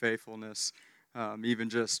faithfulness, even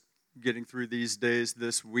just getting through these days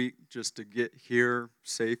this week just to get here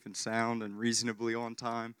safe and sound and reasonably on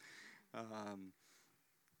time.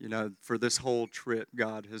 For this whole trip,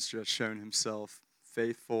 God has just shown himself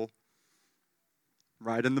faithful,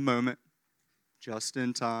 right in the moment, just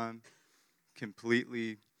in time,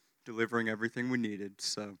 completely delivering everything we needed.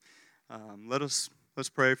 So let's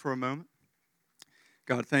pray for a moment.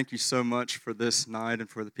 God, thank you so much for this night and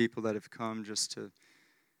for the people that have come just to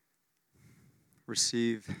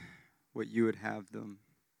receive what you would have them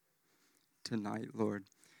tonight, Lord.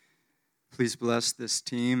 Please bless this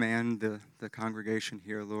team and the congregation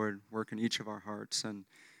here, Lord. Work in each of our hearts and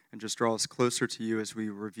just draw us closer to you as we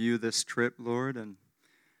review this trip, Lord. And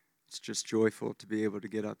it's just joyful to be able to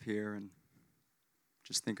get up here and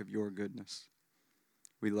just think of your goodness.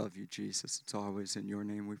 We love you, Jesus. It's always in your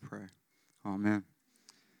name we pray. Amen.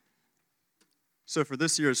 So for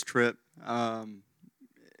this year's trip,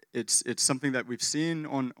 it's something that we've seen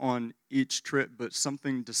on each trip, but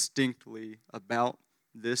something distinctly about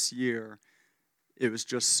this year, it was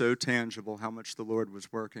just so tangible how much the Lord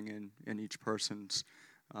was working in each person's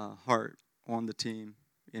heart on the team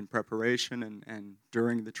in preparation and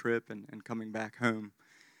during the trip and coming back home.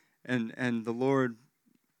 And the Lord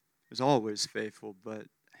is always faithful, but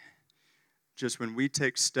just when we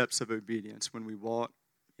take steps of obedience, when we walk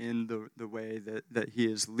in the way that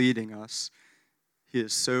he is leading us, he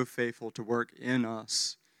is so faithful to work in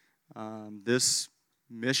us. This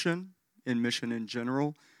mission in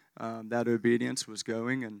general, that obedience was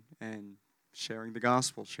going and sharing the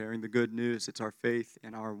gospel, sharing the good news. It's our faith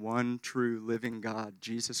in our one true living God,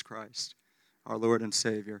 Jesus Christ, our Lord and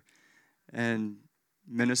Savior, and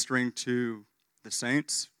ministering to the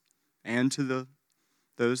saints and to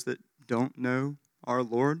those that don't know our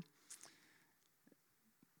Lord.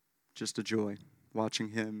 Just a joy watching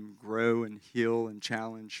him grow and heal and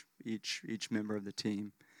challenge each member of the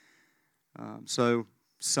team. So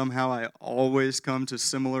somehow I always come to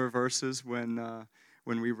similar verses when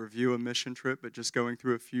we review a mission trip, but just going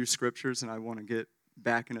through a few scriptures, and I want to get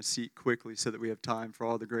back in a seat quickly so that we have time for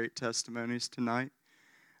all the great testimonies tonight.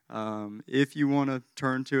 If you want to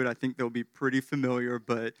turn to it, I think they'll be pretty familiar,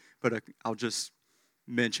 but I'll just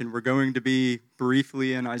mention we're going to be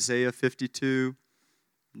briefly in Isaiah 52,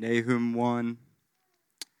 Nahum 1,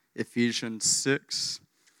 Ephesians 6,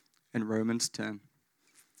 and Romans 10.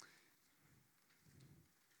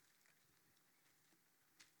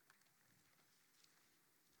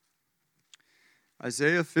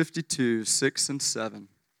 Isaiah 52, 6 and 7,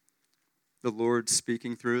 the Lord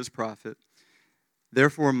speaking through his prophet.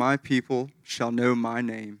 Therefore my people shall know my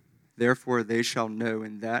name. Therefore they shall know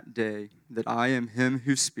in that day that I am him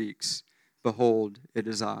who speaks. Behold, it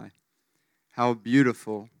is I. How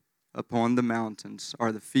beautiful upon the mountains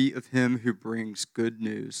are the feet of him who brings good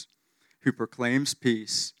news, who proclaims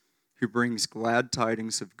peace, who brings glad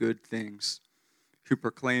tidings of good things, who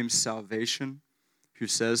proclaims salvation, who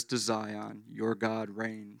says to Zion, your God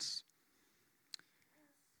reigns.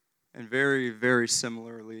 And very, very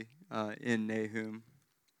similarly in Nahum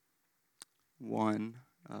 1,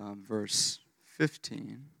 verse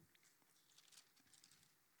 15.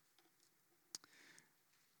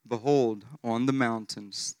 Behold, on the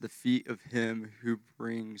mountains, the feet of him who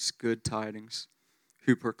brings good tidings,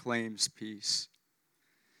 who proclaims peace.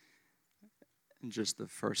 And just the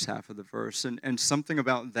first half of the verse. And something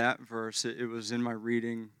about that verse, it was in my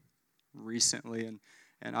reading recently,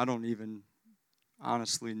 and I don't even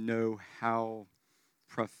honestly know how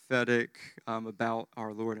prophetic about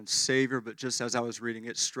our Lord and Savior, but just as I was reading,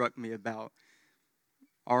 it struck me about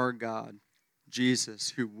our God, Jesus,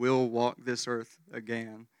 who will walk this earth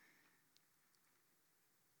again.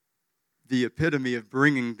 The epitome of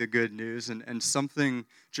bringing the good news, and something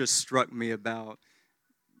just struck me about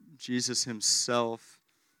Jesus himself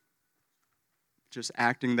just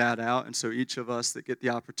acting that out. And so each of us that get the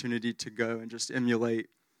opportunity to go and just emulate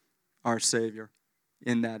our Savior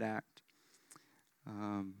in that act.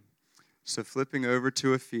 So flipping over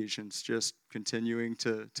to Ephesians, just continuing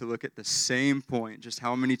to look at the same point, just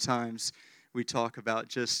how many times we talk about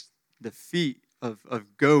just the feat of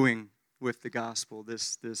going with the gospel,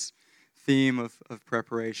 this theme of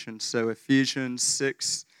preparation. So Ephesians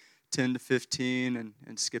 6, 10 to 15,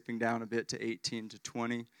 and skipping down a bit to 18 to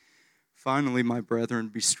 20. Finally, my brethren,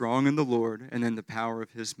 be strong in the Lord and in the power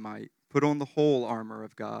of his might. Put on the whole armor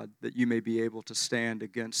of God, that you may be able to stand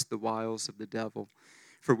against the wiles of the devil.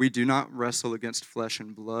 For we do not wrestle against flesh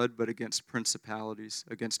and blood, but against principalities,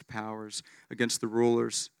 against powers, against the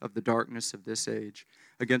rulers of the darkness of this age,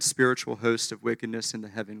 against spiritual hosts of wickedness in the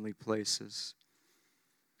heavenly places.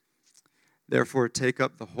 Therefore, take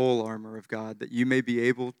up the whole armor of God, that you may be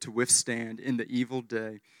able to withstand in the evil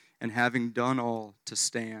day, and having done all, to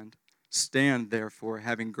stand. Stand, therefore,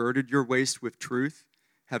 having girded your waist with truth,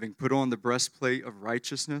 having put on the breastplate of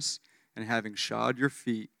righteousness, and having shod your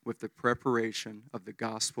feet with the preparation of the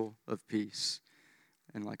gospel of peace.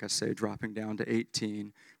 And like I say, dropping down to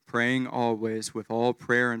 18, praying always with all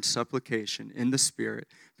prayer and supplication in the Spirit,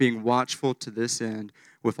 being watchful to this end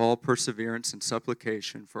with all perseverance and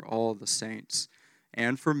supplication for all the saints,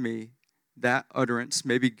 and for me, that utterance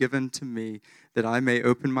may be given to me, that I may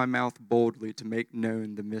open my mouth boldly to make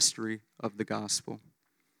known the mystery of the gospel,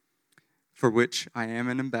 for which I am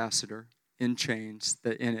an ambassador in chains,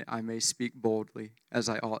 that in it I may speak boldly as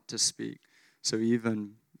I ought to speak. So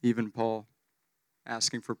even Paul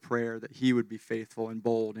asking for prayer that he would be faithful and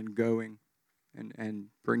bold and going and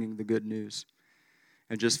bringing the good news.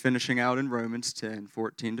 And just finishing out in Romans 10,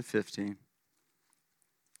 14 to 15.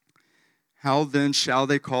 How then shall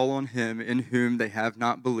they call on him in whom they have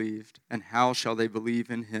not believed? And how shall they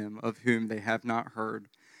believe in him of whom they have not heard?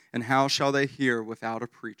 And how shall they hear without a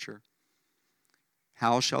preacher?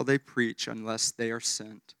 How shall they preach unless they are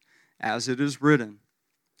sent? As it is written,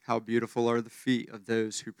 how beautiful are the feet of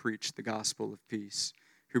those who preach the gospel of peace,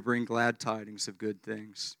 who bring glad tidings of good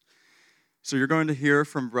things. So you're going to hear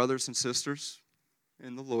from brothers and sisters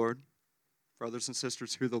in the Lord, brothers and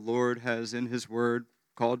sisters who the Lord has in his word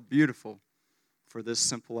called beautiful for this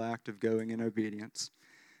simple act of going in obedience.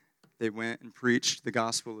 They went and preached the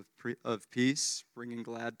gospel of peace, bringing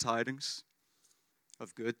glad tidings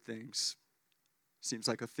of good things. Seems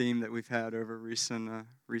like a theme that we've had over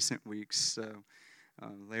recent weeks. So,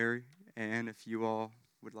 Larry, Ann, if you all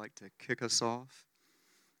would like to kick us off,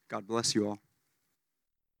 God bless you all.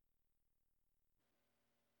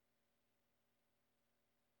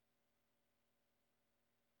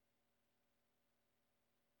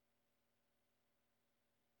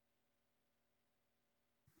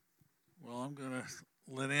 Well, I'm going to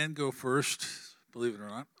let Ann go first, believe it or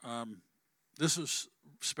not. This is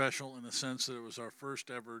special in the sense that it was our first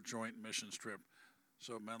ever joint missions trip,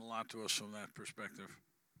 so it meant a lot to us from that perspective.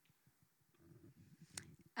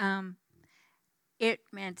 It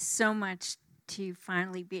meant so much to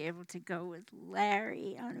finally be able to go with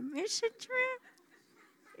Larry on a mission trip.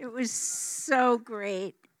 It was so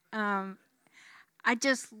great. I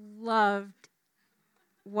just loved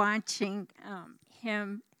watching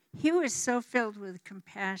him. He was so filled with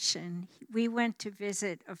compassion. We went to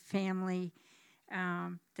visit a family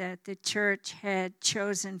that the church had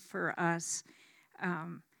chosen for us,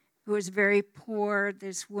 who was very poor.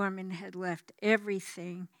 This woman had left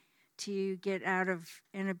everything to get out of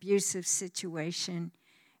an abusive situation,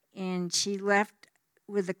 and she left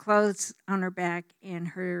with the clothes on her back and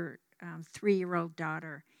her 3-year-old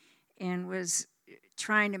daughter, and was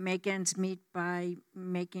trying to make ends meet by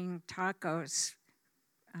making tacos,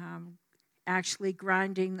 actually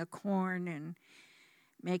grinding the corn and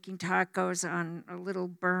making tacos on a little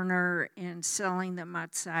burner and selling them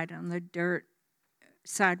outside on the dirt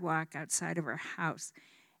sidewalk outside of her house.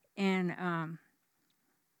 And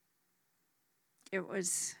it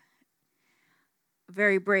was a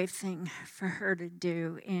very brave thing for her to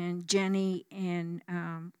do. And Jenny and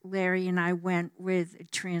Larry and I went with a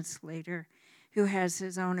translator who has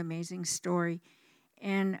his own amazing story.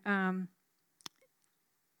 And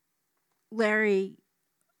Larry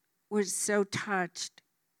was so touched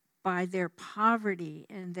by their poverty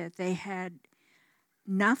and that they had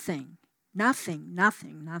nothing. That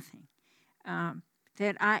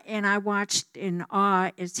I watched in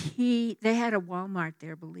awe as they had a Walmart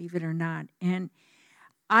there, believe it or not, and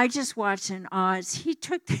I just watched in awe as he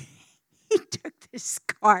took this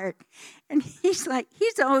cart, and he's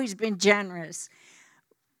always been generous,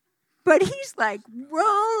 but he's like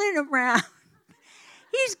rolling around.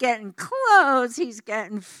 He's getting clothes, he's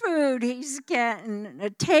getting food, he's getting a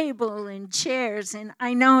table and chairs. And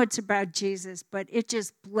I know it's about Jesus, but it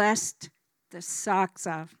just blessed the socks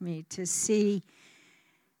off me to see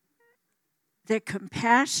the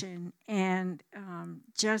compassion and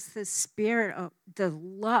just the spirit of the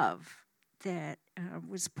love that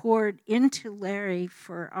was poured into Larry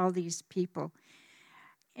for all these people.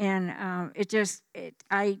 And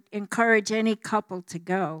I encourage any couple to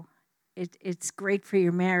go. It's great for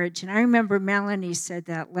your marriage. And I remember Melanie said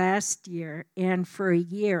that last year, and for a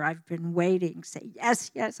year I've been waiting, say,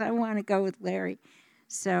 yes, I want to go with Larry.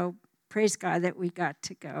 So praise God that we got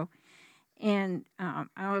to go. And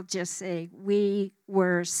I'll just say we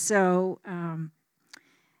were so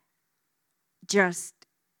just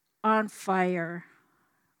on fire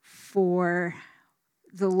for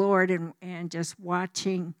the Lord and just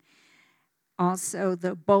watching also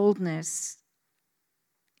the boldness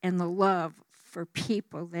and the love for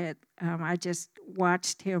people that I just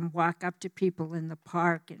watched him walk up to people in the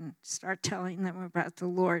park and start telling them about the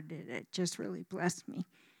Lord. It just really blessed me.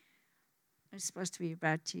 It was supposed to be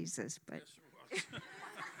about Jesus, but... Yes, it was.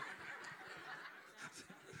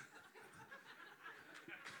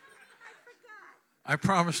 I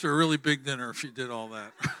promised her a really big dinner if she did all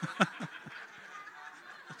that.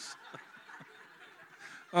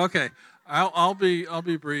 Okay, I'll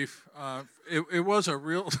be brief. It was a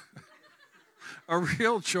real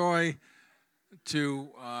joy to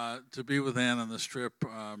be with Ann on this trip.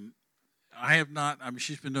 I have not. I mean,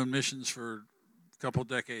 she's been doing missions for a couple of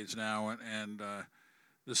decades now, and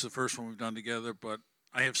this is the first one we've done together. But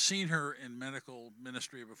I have seen her in medical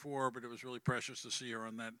ministry before, but it was really precious to see her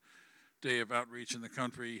on that day of outreach in the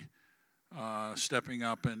country, stepping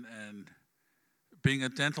up and being a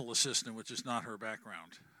dental assistant, which is not her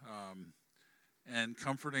background, and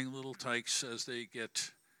comforting little tykes as they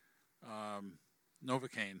get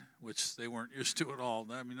Novocaine, which they weren't used to at all.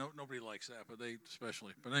 I mean, nobody likes that, but they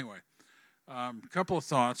especially. But anyway, a couple of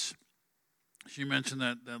thoughts. She mentioned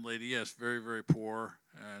that lady, yes, very, very poor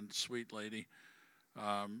and sweet lady.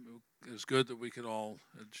 It was good that we could all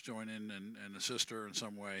join in and assist her in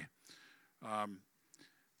some way.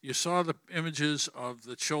 You saw the images of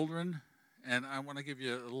the children, and I want to give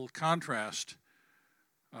you a little contrast.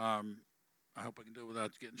 I hope I can do it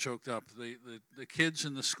without getting choked up. The kids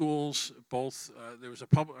in the schools, both, there was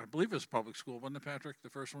I believe it was a public school, wasn't it, Patrick, the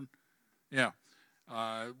first one? Yeah.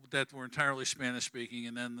 That were entirely Spanish speaking,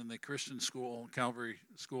 and then in the Christian school, Calvary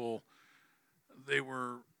School, they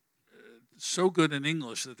were so good in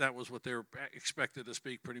English that was what they were expected to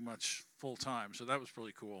speak pretty much full time. So that was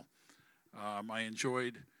really cool. I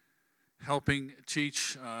enjoyed helping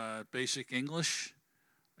teach basic English.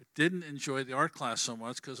 I didn't enjoy the art class so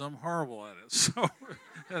much because I'm horrible at it. So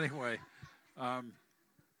anyway, but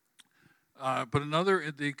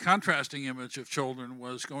the contrasting image of children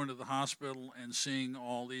was going to the hospital and seeing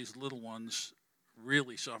all these little ones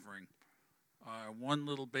really suffering. One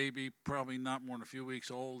little baby, probably not more than a few weeks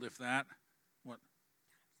old, if that. What?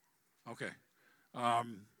 Okay.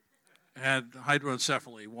 Had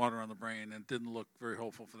hydrocephaly, water on the brain, and didn't look very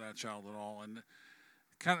hopeful for that child at all. And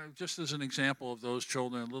kind of just as an example of those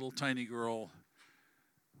children, a little tiny girl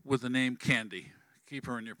with the name Candy. Keep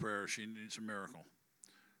her in your prayers. She needs a miracle.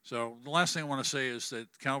 So the last thing I want to say is that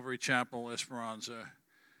Calvary Chapel Esperanza,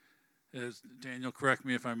 Daniel, correct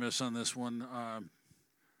me if I miss on this one,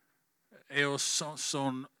 Ellos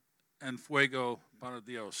son en fuego para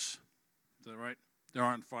Dios. Is that right? They're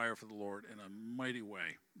on fire for the Lord in a mighty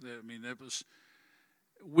way. I mean,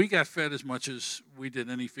 we got fed as much as we did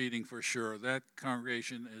any feeding for sure. That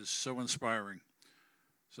congregation is so inspiring.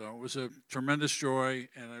 So it was a tremendous joy.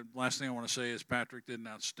 And the last thing I want to say is Patrick did an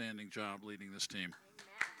outstanding job leading this team.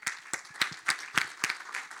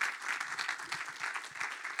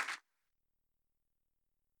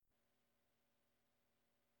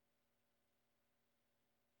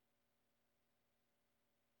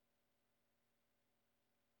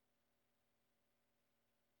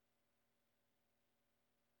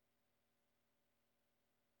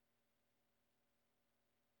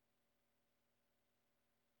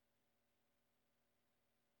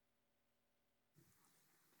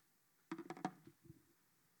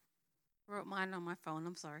 Wrote mine on my phone.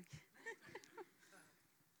 I'm sorry.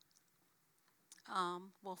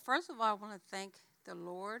 Well, first of all, I want to thank the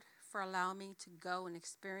Lord for allowing me to go and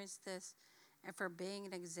experience this and for being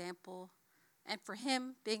an example and for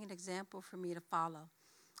him being an example for me to follow.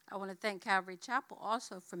 I want to thank Calvary Chapel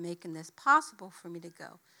also for making this possible for me to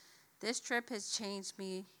go. This trip has changed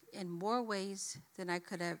me in more ways than I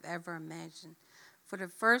could have ever imagined. For the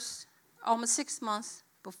first almost 6 months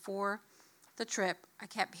before the trip, I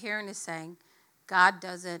kept hearing this saying, God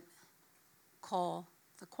doesn't call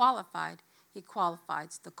the qualified, he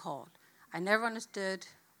qualifies the called. I never understood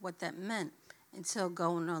what that meant until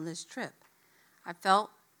going on this trip. I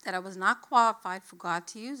felt that I was not qualified for God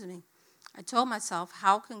to use me. I told myself,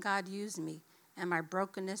 how can God use me and my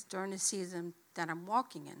brokenness during the season that I'm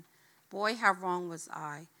walking in? Boy, how wrong was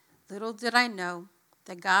I. Little did I know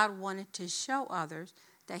that God wanted to show others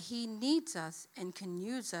that he needs us and can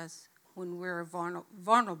use us when we're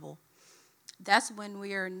vulnerable. That's when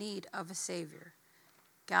we are in need of a Savior.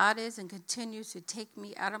 God is and continues to take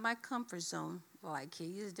me out of my comfort zone like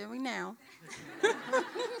he is doing now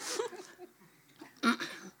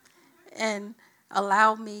and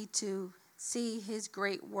allow me to see his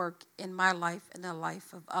great work in my life and the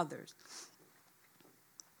life of others.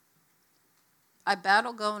 I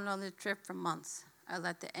battled going on the trip for months. I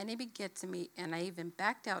let the enemy get to me, and I even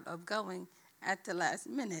backed out of going at the last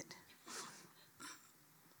minute.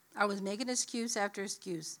 I was making excuse after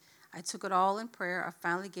excuse. I took it all in prayer. I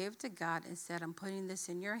finally gave it to God and said, I'm putting this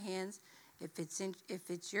in your hands. If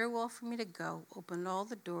it's your will for me to go, open all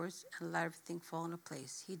the doors and let everything fall into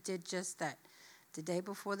place. He did just that. The day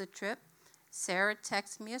before the trip, Sarah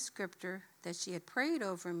texted me a scripture that she had prayed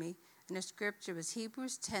over me, and the scripture was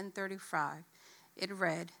Hebrews 10:35. It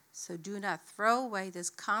read, so do not throw away this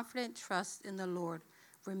confident trust in the Lord.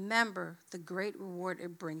 Remember the great reward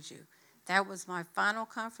it brings you. That was my final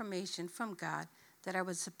confirmation from God that I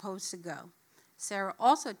was supposed to go. Sarah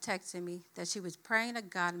also texted me that she was praying that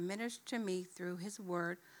God ministered to me through his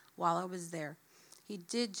word while I was there. He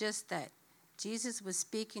did just that. Jesus was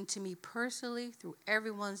speaking to me personally through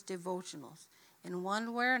everyone's devotionals. In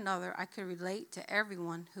one way or another, I could relate to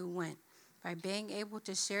everyone who went. By being able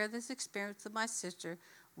to share this experience with my sister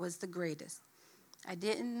was the greatest. I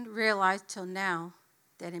didn't realize till now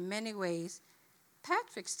that in many ways,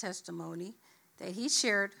 Patrick's testimony that he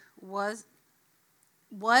shared was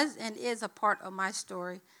and is a part of my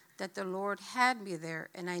story, that the Lord had me there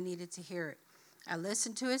and I needed to hear it. I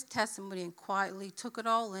listened to his testimony and quietly took it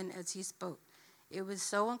all in as he spoke. It was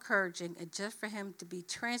so encouraging, and just for him to be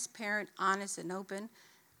transparent, honest, and open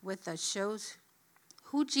with us shows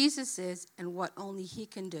who Jesus is and what only he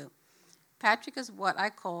can do. Patrick is what I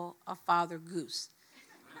call a father goose.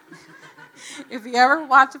 If you ever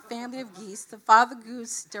watch a family of geese, the father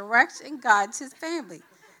goose directs and guides his family.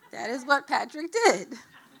 That is what Patrick did.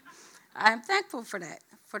 I am thankful for that.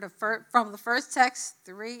 From the first text,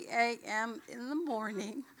 3 a.m. in the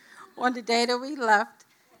morning, on the day that we left,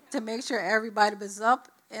 to make sure everybody was up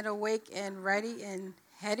and awake and ready and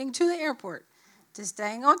heading to the airport, to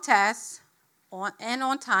staying on task on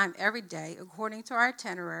time every day according to our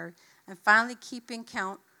itinerary, and finally keeping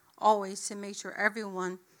count always to make sure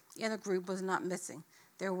everyone in the group was not missing.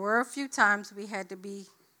 There were a few times we had to be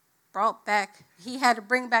brought back. He had to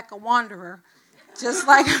bring back a wanderer, just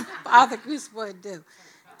like Father Goose would do.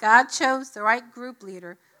 God chose the right group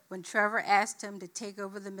leader when Trevor asked him to take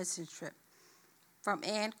over the mission trip. From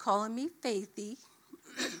Ann calling me Faithy,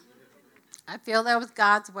 I feel that was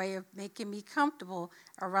God's way of making me comfortable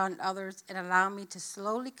around others and allowing me to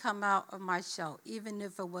slowly come out of my shell, even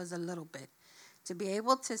if it was a little bit. To be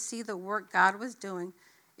able to see the work God was doing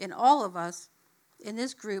in all of us in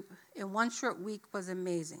this group in one short week was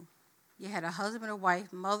amazing. You had a husband and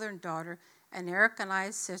wife, mother and daughter, and Eric and I,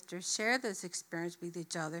 as sisters, shared this experience with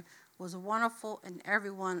each other was wonderful, and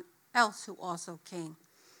everyone else who also came.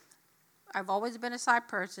 I've always been a shy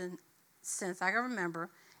person since I can remember,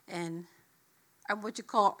 and I'm what you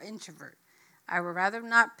call introvert. I would rather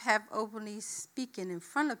not have openly speaking in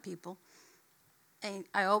front of people, and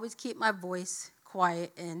I always keep my voice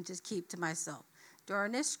quiet and just keep to myself.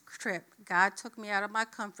 During this trip, God took me out of my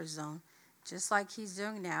comfort zone, just like he's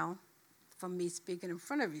doing now from me speaking in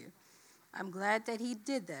front of you. I'm glad that he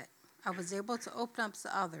did that. I was able to open up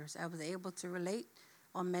to others. I was able to relate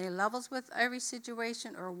on many levels with every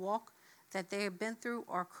situation or walk that they have been through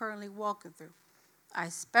or currently walking through. I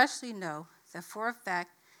especially know that for a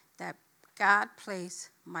fact that God placed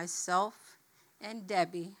myself and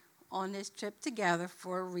Debbie on this trip together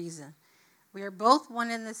for a reason. We are both one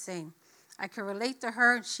and the same. I could relate to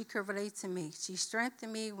her and she could relate to me. She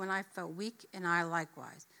strengthened me when I felt weak, and I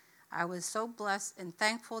likewise. I was so blessed and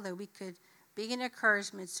thankful that we could be an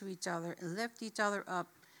encouragement to each other and lift each other up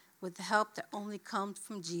with the help that only comes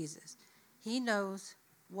from Jesus. He knows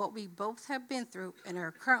what we both have been through and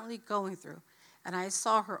are currently going through, and I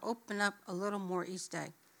saw her open up a little more each day.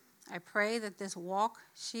 I pray that this walk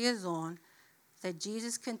she is on, that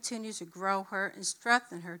Jesus continues to grow her and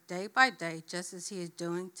strengthen her day by day, just as he is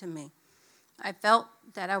doing to me. I felt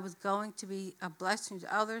that I was going to be a blessing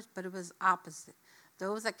to others, but it was opposite.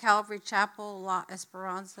 Those at Calvary Chapel La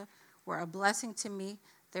Esperanza were a blessing to me.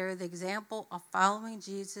 They're the example of following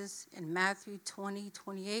Jesus in Matthew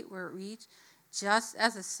 20:28, where it reads, just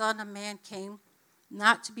as the Son of Man came,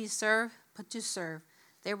 not to be served, but to serve.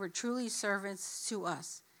 They were truly servants to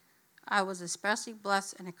us. I was especially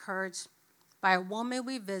blessed and encouraged by a woman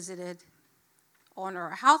we visited on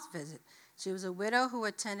our house visit. She was a widow who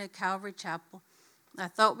attended Calvary Chapel. I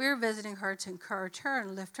thought we were visiting her to encourage her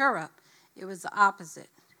and lift her up. It was the opposite.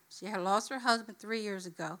 She had lost her husband 3 years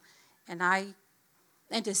ago, and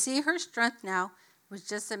to see her strength now was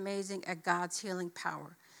just amazing at God's healing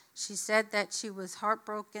power. She said that she was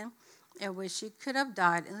heartbroken and wished she could have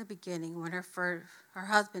died in the beginning when her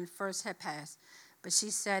husband first had passed. But she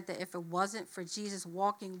said that if it wasn't for Jesus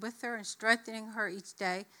walking with her and strengthening her each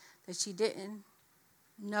day, that she didn't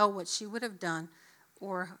know what she would have done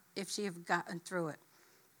or if she had gotten through it.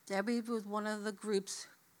 Debbie was one of the groups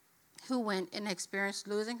who went and experienced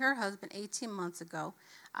losing her husband 18 months ago.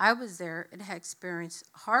 I was there and had experienced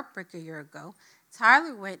heartbreak a year ago.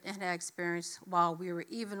 Tyler went and had experienced while we were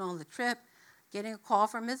even on the trip, getting a call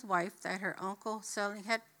from his wife that her uncle suddenly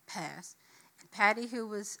had passed. And Patty, who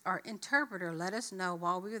was our interpreter, let us know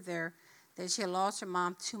while we were there that she had lost her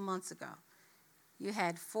mom 2 months ago. You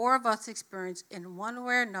had 4 of us experience in one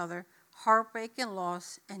way or another heartbreak and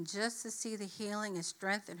loss, and just to see the healing and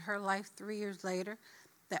strength in her life 3 years later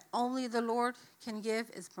that only the Lord can give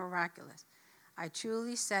is miraculous. I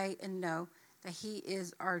truly say and know that he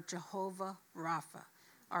is our Jehovah Rapha,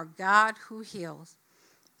 our God who heals.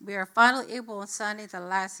 We are finally able on Sunday, the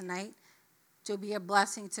last night, to be a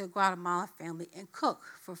blessing to the Guatemala family and cook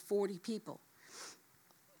for 40 people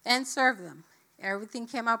and serve them. Everything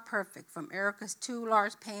came out perfect, from Erica's 2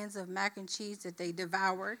 large pans of mac and cheese that they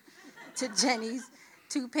devoured to Jenny's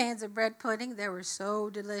 2 pans of bread pudding. They were so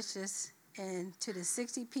delicious. And to the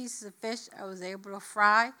 60 pieces of fish I was able to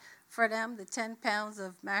fry for them, the 10 pounds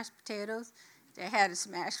of mashed potatoes, they had to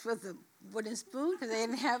smash with a wooden spoon because they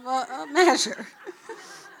didn't have a measure.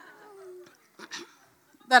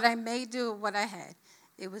 But I made do with what I had.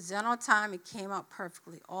 It was done on time. It came out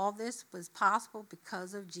perfectly. All this was possible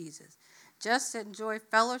because of Jesus. Just to enjoy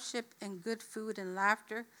fellowship and good food and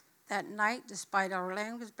laughter that night, despite our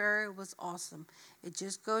language barrier, was awesome. It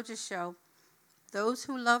just goes to show those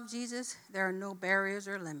who love Jesus, there are no barriers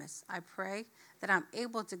or limits. I pray that I'm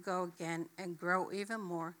able to go again and grow even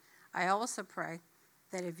more. I also pray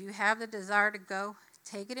that if you have the desire to go,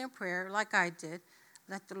 take it in prayer like I did.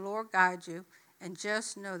 Let the Lord guide you, and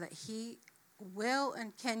just know that he will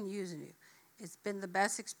and can use you. It's been the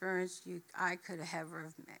best experience I could have ever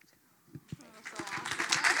imagined.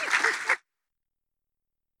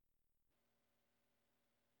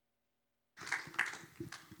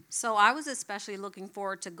 So I was especially looking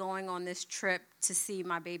forward to going on this trip to see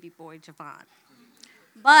my baby boy, Javon,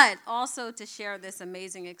 but also to share this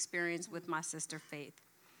amazing experience with my sister, Faith.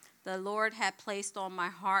 The Lord had placed on my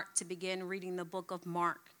heart to begin reading the book of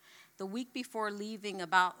Mark. The week before leaving,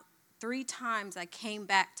 about 3 times I came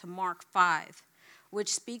back to Mark 5,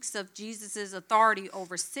 which speaks of Jesus' authority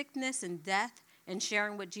over sickness and death and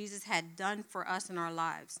sharing what Jesus had done for us in our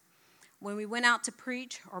lives. When we went out to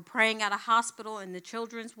preach or praying at a hospital in the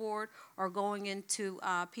children's ward or going into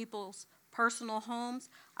people's personal homes,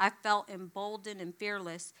 I felt emboldened and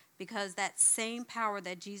fearless because that same power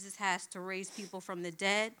that Jesus has to raise people from the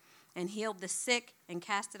dead and heal the sick and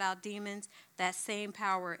casted out demons, that same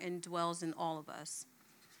power indwells in all of us.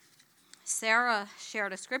 Sarah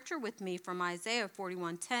shared a scripture with me from Isaiah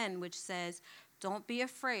 41:10, which says, "Don't be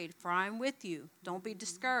afraid, for I am with you. Don't be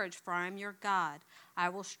discouraged, for I am your God. I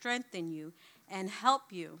will strengthen you and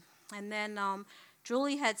help you." And then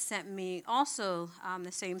Julie had sent me also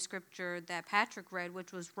the same scripture that Patrick read,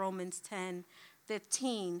 which was Romans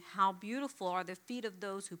 10:15. "How beautiful are the feet of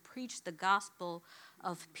those who preach the gospel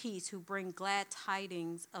of peace, who bring glad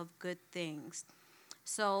tidings of good things."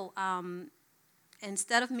 So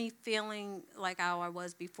instead of me feeling like how I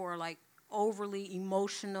was before, like overly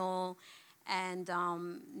emotional and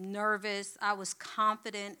nervous, I was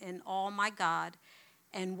confident in all my God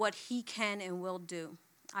and what he can and will do.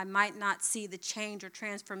 I might not see the change or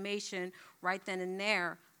transformation right then and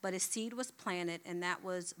there, but a seed was planted, and that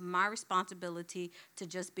was my responsibility to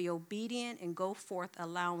just be obedient and go forth,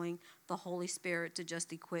 allowing the Holy Spirit to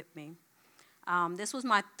just equip me. This was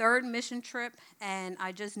my 3rd mission trip, and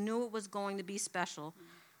I just knew it was going to be special.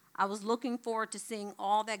 I was looking forward to seeing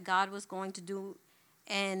all that God was going to do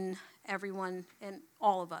in everyone and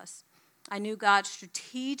all of us. I knew God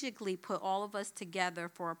strategically put all of us together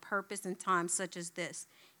for a purpose and time such as this.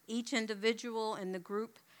 Each individual in the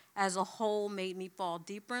group as a whole made me fall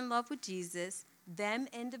deeper in love with Jesus, them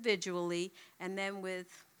individually, and then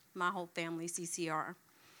with my whole family, CCR.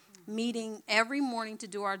 Meeting every morning to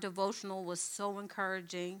do our devotional was so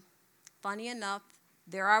encouraging. Funny enough,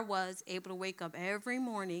 there I was, able to wake up every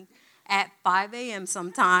morning at 5 a.m.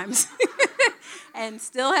 sometimes and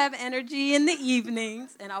still have energy in the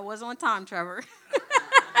evenings. And I was on time, Trevor.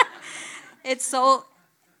 It's so...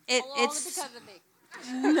 it's because of me.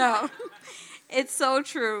 No. It's so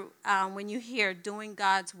true when you hear doing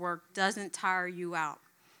God's work doesn't tire you out.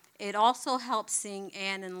 It also helps seeing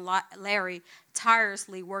Ann and Larry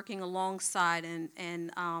tirelessly working alongside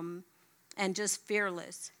and just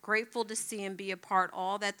fearless. Grateful to see and be a part of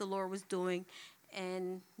all that the Lord was doing,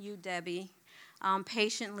 and you, Debbie,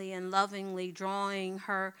 patiently and lovingly drawing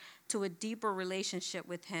her to a deeper relationship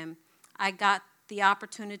with him. I got the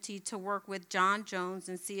opportunity to work with John Jones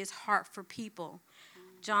and see his heart for people.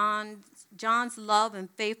 John's love and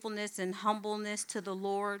faithfulness and humbleness to the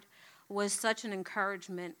Lord was such an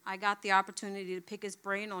encouragement. I got the opportunity to pick his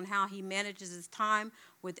brain on how he manages his time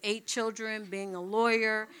with 8 children, being a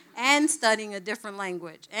lawyer, and studying a different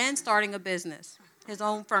language, and starting a business, his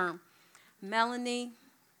own firm. Melanie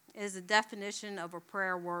is the definition of a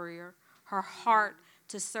prayer warrior. Her heart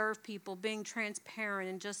to serve people, being transparent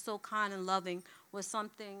and just so kind and loving was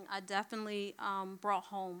something I definitely brought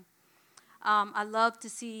home. I love to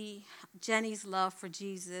see Jenny's love for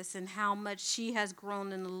Jesus and how much she has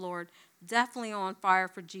grown in the Lord. Definitely on fire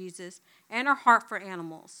for Jesus, and her heart for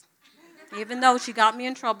animals. Even though she got me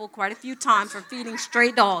in trouble quite a few times for feeding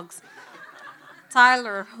stray dogs.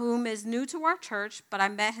 Tyler, whom is new to our church, but I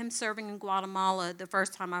met him serving in Guatemala the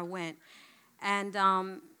first time I went. And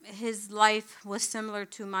his life was similar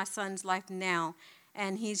to my son's life now,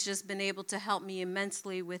 and he's just been able to help me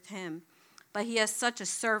immensely with him. But he has such a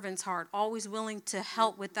servant's heart, always willing to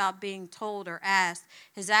help without being told or asked.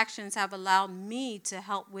 His actions have allowed me to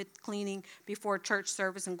help with cleaning before church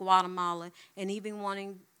service in Guatemala, and even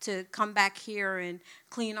wanting to come back here and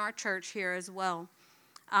clean our church here as well.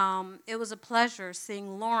 It was a pleasure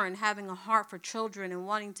seeing Lauren having a heart for children and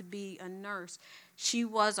wanting to be a nurse. She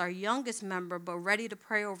was our youngest member, but ready to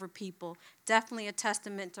pray over people. Definitely a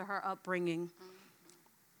testament to her upbringing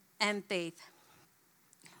and faith,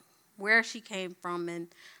 where she came from, and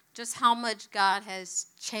just how much God has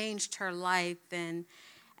changed her life and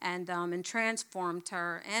transformed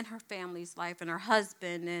her and her family's life and her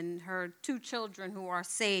husband and her 2 children who are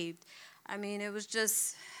saved. I mean,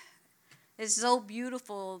 it's so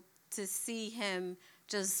beautiful to see him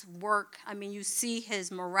just work. I mean, you see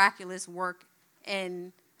his miraculous work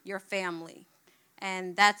in your family,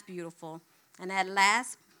 and that's beautiful. And at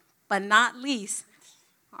last, but not least,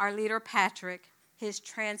 our leader, Patrick, his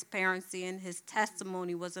transparency and his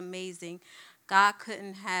testimony was amazing. God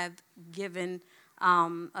couldn't have given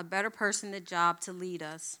a better person the job to lead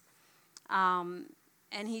us. And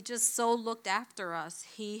he just so looked after us.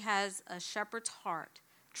 He has a shepherd's heart,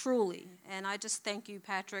 truly. And I just thank you,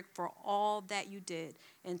 Patrick, for all that you did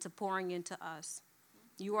into pouring into us.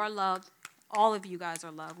 You are loved. All of you guys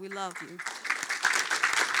are loved. We love you.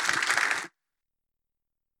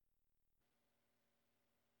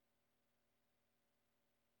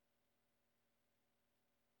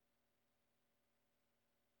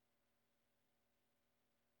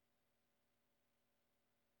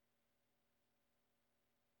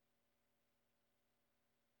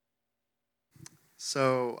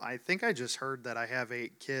 So I think I just heard that I have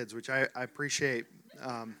 8 kids, which I appreciate.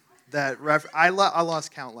 That I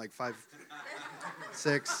lost count, like 5,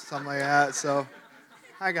 6, something like that. So,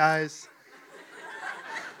 hi guys.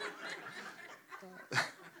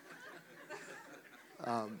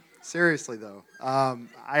 Seriously though,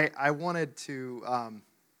 I wanted to.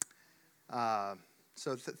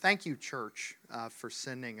 Thank you, church, for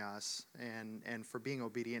sending us and for being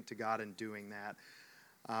obedient to God and doing that.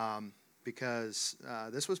 Because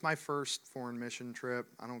this was my first foreign mission trip.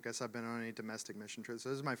 I don't guess I've been on any domestic mission trips. So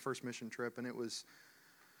this is my first mission trip, and it was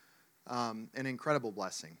an incredible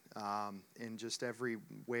blessing in just every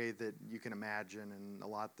way that you can imagine, and a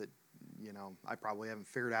lot that, I probably haven't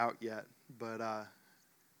figured out yet. But,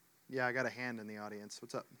 yeah, I got a hand in the audience.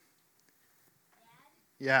 What's up? Dad?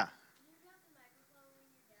 Yeah. Can you drop the microphone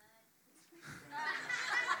when you're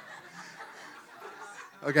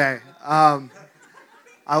done? Okay.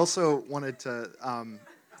 I also wanted to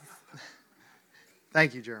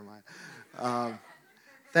thank you, Jeremiah. I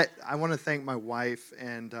want to thank my wife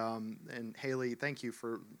and Haley. Thank you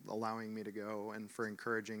for allowing me to go and for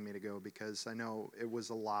encouraging me to go, because I know it was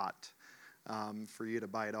a lot for you to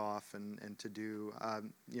bite off and to do.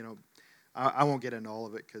 I won't get into all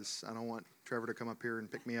of it because I don't want Trevor to come up here and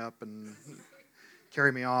pick me up and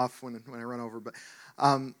carry me off when I run over. But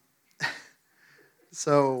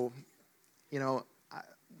so,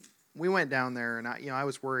 we went down there, and I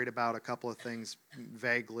was worried about a couple of things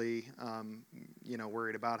vaguely.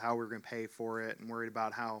 Worried about how we were going to pay for it, and worried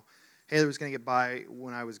about how Haley was going to get by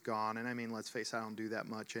when I was gone. And I mean, let's face it, I don't do that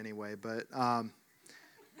much anyway. But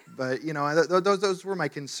those were my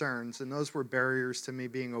concerns, and those were barriers to me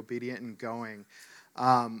being obedient and going.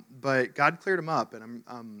 But God cleared them up,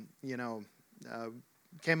 and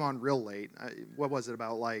came on real late. What was it,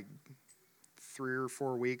 about like 3 or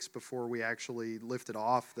 4 weeks before we actually lifted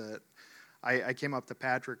off, that I came up to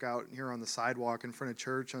Patrick out here on the sidewalk in front of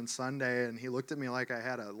church on Sunday, and he looked at me like I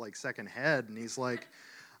had a second head, and he's like,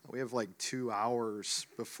 we have 2 hours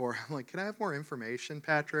before. I'm like, can I have more information,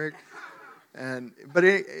 Patrick? But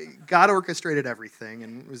God orchestrated everything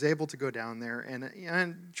and was able to go down there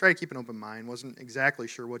and try to keep an open mind. Wasn't exactly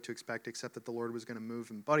sure what to expect, except that the Lord was going to move.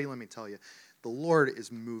 And buddy, let me tell you, the Lord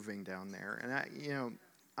is moving down there. And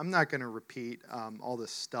I'm not going to repeat all the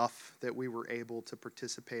stuff that we were able to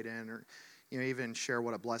participate in, or even share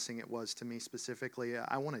what a blessing it was to me specifically.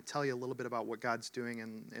 I want to tell you a little bit about what God's doing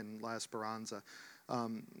in La Esperanza.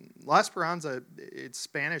 La Esperanza, it's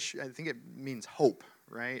Spanish. I think it means hope,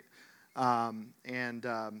 right? And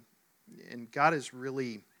God has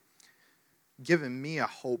really given me a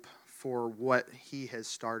hope for what He has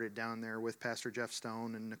started down there with Pastor Jeff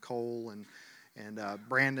Stone and Nicole and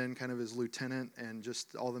Brandon, kind of his lieutenant, and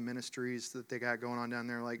just all the ministries that they got going on down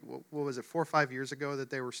there. Like, what was it, 4 or 5 years ago that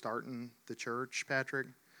they were starting the church, Patrick?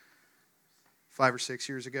 5 or 6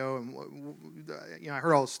 years ago. And I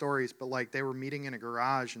heard all the stories, but like they were meeting in a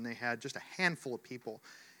garage and they had just a handful of people.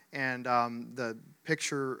 And the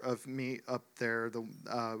picture of me up there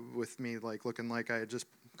with me like looking like I had just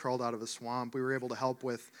crawled out of a swamp, we were able to help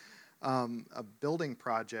with a building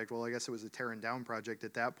project. Well, I guess it was a tearing down project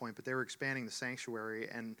at that point, but they were expanding the sanctuary,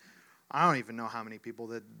 and I don't even know how many people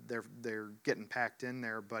that they're getting packed in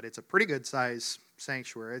there, but it's a pretty good size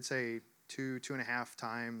sanctuary. I'd say 2.5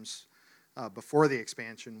 times before the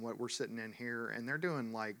expansion what we're sitting in here, and they're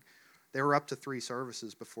doing like they were up to 3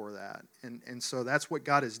 services before that, and so that's what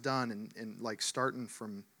God has done, and like starting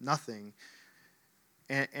from nothing.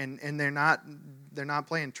 And they're not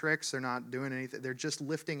playing tricks. They're not doing anything. They're just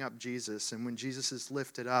lifting up Jesus. And when Jesus is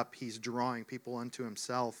lifted up, He's drawing people unto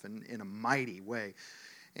Himself in a mighty way.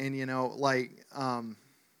 And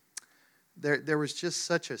there was just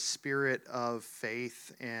such a spirit of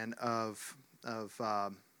faith and of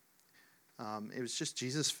it was just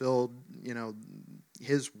Jesus filled.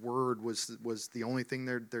 His word was the only thing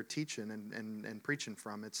they're teaching and preaching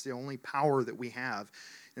from. It's the only power that we have.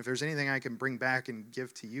 And if there's anything I can bring back and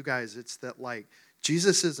give to you guys, it's that like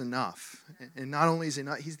Jesus is enough, and not only is He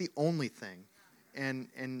enough, He's the only thing. And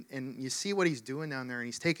you see what He's doing down there, and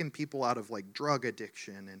He's taking people out of like drug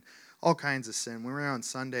addiction and all kinds of sin. When we were on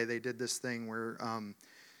Sunday, they did this thing where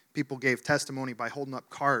people gave testimony by holding up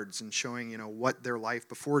cards and showing, what their life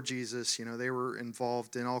before Jesus, they were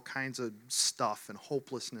involved in all kinds of stuff and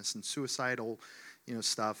hopelessness and suicidal,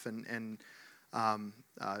 stuff. And I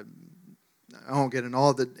won't get into all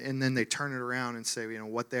of it. And then they turn it around and say,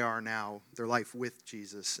 what they are now, their life with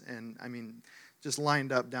Jesus. And I mean, just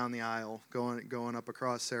lined up down the aisle, going up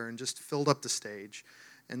across there, and just filled up the stage.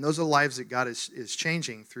 And those are lives that God is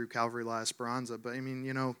changing through Calvary La Esperanza. But I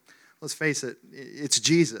mean, let's face it, it's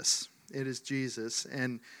Jesus. It is Jesus.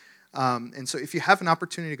 And so if you have an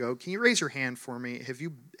opportunity to go, can you raise your hand for me?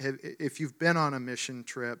 If you've been on a mission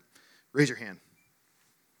trip, raise your hand.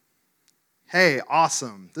 Hey,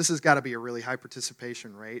 awesome. This has got to be a really high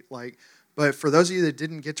participation rate. But for those of you that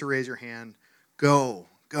didn't get to raise your hand, go.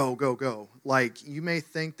 Like, you may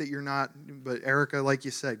think that you're not, but Erica, like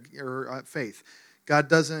you said, or Faith, God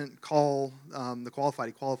doesn't call the qualified.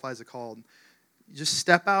 He qualifies the called. Just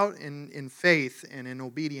step out in faith and in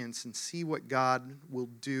obedience and see what God will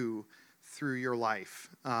do through your life.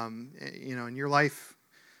 In your life,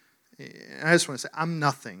 and I just want to say, I'm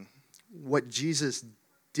nothing. What Jesus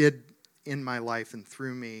did in my life and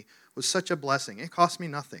through me was such a blessing. It cost me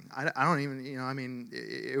nothing. I don't even,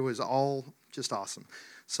 it was all just awesome.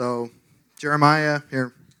 So, Jeremiah,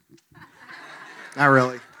 here. Not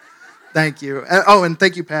really. Thank you. Oh, and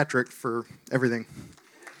thank you, Patrick, for everything.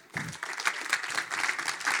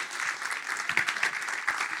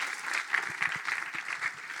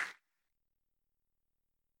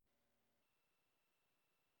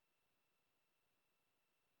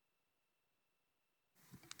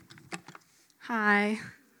 Hi.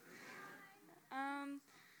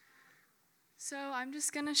 So I'm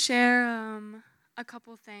just going to share a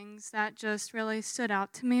couple things that just really stood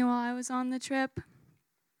out to me while I was on the trip.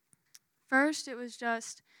 First, it was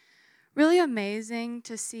just really amazing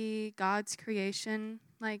to see God's creation,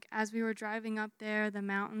 like as we were driving up there, the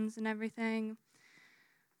mountains and everything.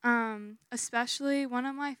 Especially one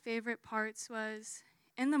of my favorite parts was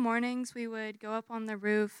in the mornings we would go up on the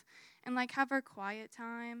roof and like have our quiet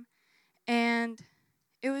time. And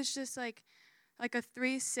it was just like a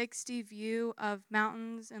 360 view of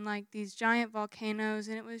mountains and like these giant volcanoes,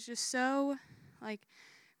 and it was just so like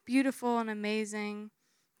beautiful and amazing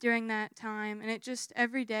during that time. And it just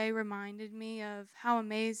every day reminded me of how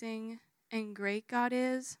amazing and great God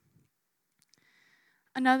is.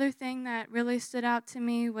 Another thing that really stood out to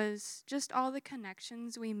me was just all the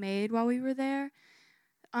connections we made while we were there.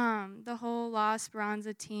 The whole La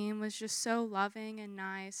Esperanza team was just so loving and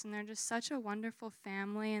nice, and they're just such a wonderful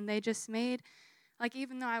family, and they just made, like,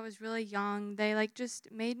 even though I was really young, they, like,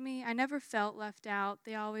 just made me, I never felt left out.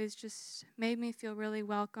 They always just made me feel really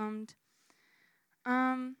welcomed.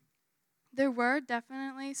 There were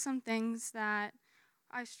definitely some things that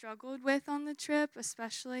I struggled with on the trip,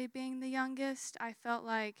 especially being the youngest. I felt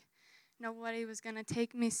like nobody was going to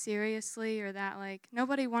take me seriously, or that like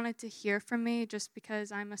nobody wanted to hear from me just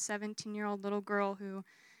because I'm a 17-year-old little girl who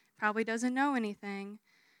probably doesn't know anything.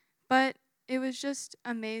 But it was just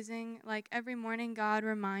amazing. Like every morning God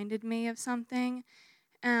reminded me of something.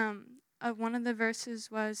 One of the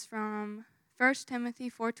verses was from 1 Timothy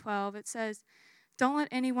 4:12. It says, "Don't let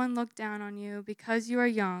anyone look down on you because you are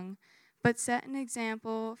young, but set an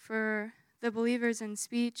example for the believers in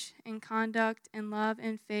speech, in conduct, in love,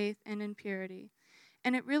 in faith, and in purity."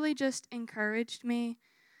 And it really just encouraged me.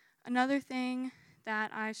 Another thing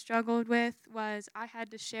that I struggled with was I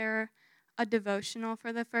had to share a devotional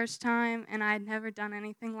for the first time, and I had never done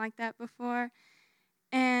anything like that before.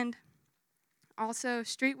 And also,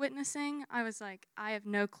 street witnessing, I was like, I have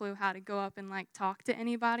no clue how to go up and like talk to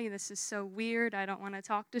anybody. This is so weird. I don't want to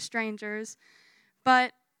talk to strangers.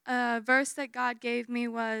 But a verse that God gave me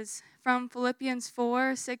was from Philippians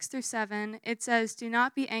 4:6-7. It says, "Do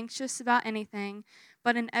not be anxious about anything,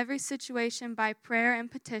 but in every situation by prayer and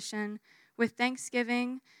petition, with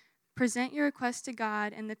thanksgiving, present your requests to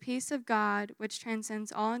God, and the peace of God, which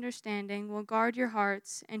transcends all understanding, will guard your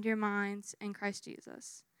hearts and your minds in Christ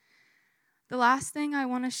Jesus." The last thing I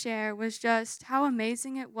want to share was just how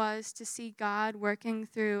amazing it was to see God working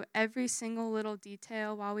through every single little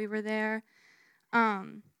detail while we were there.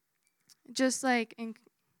 Just like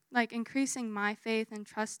increasing my faith and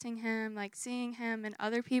trusting Him, like seeing Him in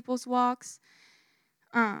other people's walks.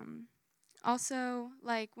 Also,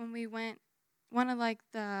 like when we went, one of like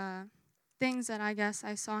the things that I guess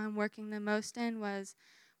I saw Him working the most in was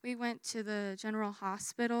we went to the general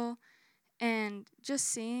hospital. And just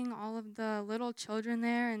seeing all of the little children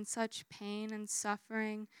there in such pain and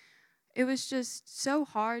suffering, it was just so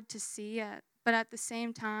hard to see it. But at the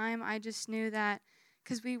same time, I just knew that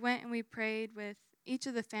because we went and we prayed with each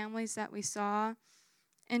of the families that we saw,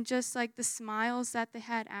 and just like the smiles that they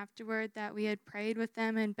had afterward that we had prayed with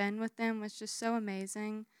them and been with them was just so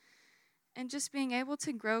amazing. And just being able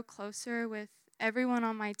to grow closer with everyone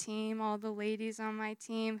on my team, all the ladies on my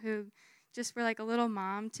team who just were like a little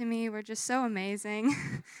mom to me, were just so amazing.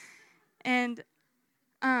 And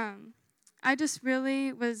I just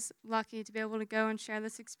really was lucky to be able to go and share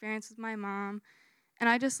this experience with my mom. And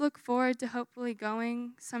I just look forward to hopefully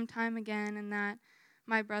going sometime again, and that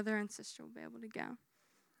my brother and sister will be able to go.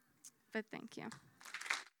 But thank you.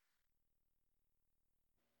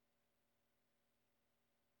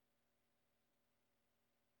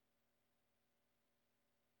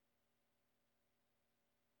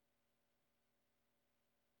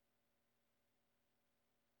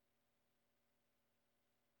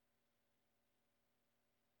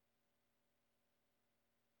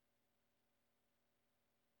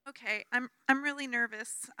 Okay, I'm really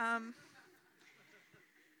nervous. All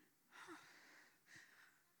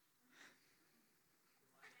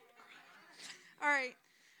right.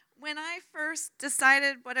 When I first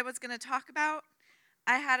decided what I was going to talk about,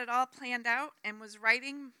 I had it all planned out and was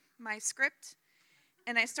writing my script,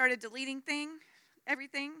 and I started deleting things,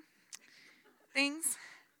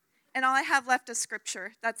 and all I have left is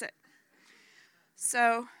scripture. That's it.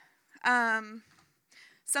 So,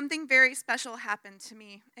 something very special happened to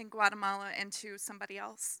me in Guatemala and to somebody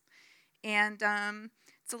else. And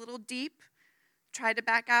it's a little deep. Tried to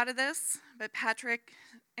back out of this, but Patrick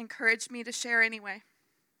encouraged me to share anyway.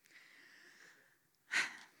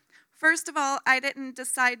 First of all, I didn't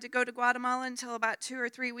decide to go to Guatemala until about 2 or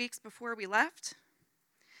 3 weeks before we left.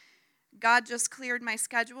 God just cleared my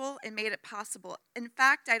schedule and made it possible. In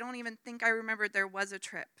fact, I don't even think I remembered there was a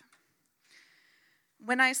trip.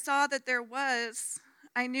 When I saw that there was,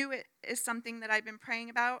 I knew it is something that I've been praying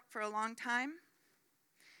about for a long time.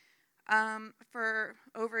 For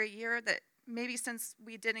over a year, that maybe since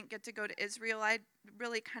we didn't get to go to Israel, I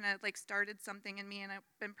really kind of like started something in me, and I've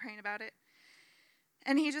been praying about it.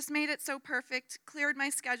 And He just made it so perfect, cleared my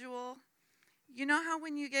schedule. You know how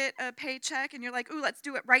when you get a paycheck and you're like, ooh, let's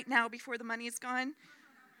do it right now before the money's gone?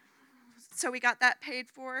 So we got that paid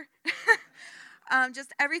for.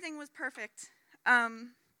 Just everything was perfect.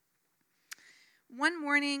 One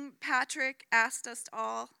morning, Patrick asked us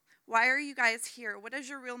all, why are you guys here? What is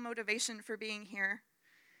your real motivation for being here?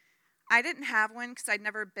 I didn't have one because I'd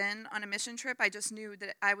never been on a mission trip. I just knew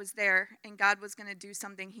that I was there and God was going to do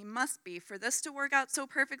something. He must be. For this to work out so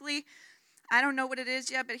perfectly, I don't know what it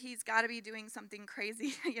is yet, but He's got to be doing something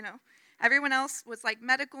crazy, you know. Everyone else was like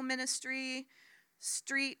medical ministry,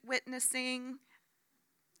 street witnessing,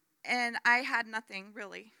 and I had nothing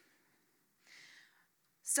really.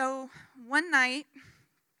 So one night,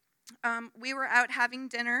 we were out having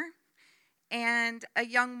dinner, and a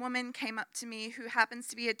young woman came up to me who happens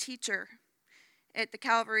to be a teacher at the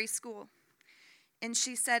Calvary School. And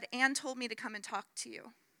she said, Ann told me to come and talk to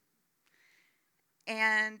you.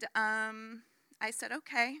 And I said,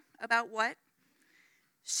 okay, about what?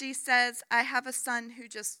 She says, I have a son who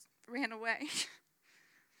just ran away.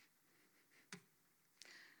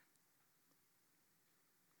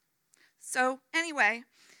 So anyway,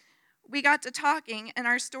 we got to talking, and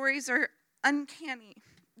our stories are uncanny.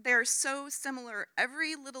 They're so similar.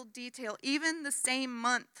 Every little detail, even the same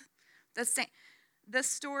month, the same. The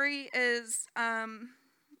story is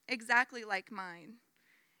exactly like mine.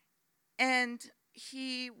 And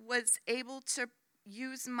he was able to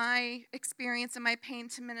use my experience and my pain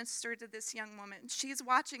to minister to this young woman. She's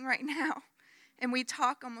watching right now, and we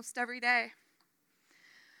talk almost every day.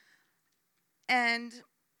 And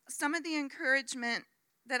some of the encouragement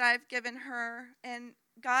that I've given her and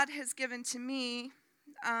God has given to me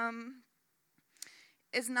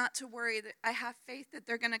is not to worry, that I have faith that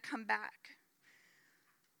they're going to come back.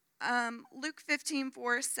 Luke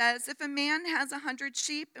 15:4 says, if a man has 100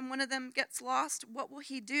 sheep and one of them gets lost, what will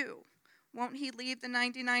he do? Won't he leave the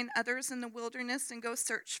 99 others in the wilderness and go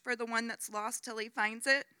search for the one that's lost till he finds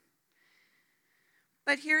it?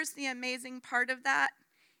 But here's the amazing part of that.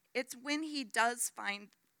 It's when he does find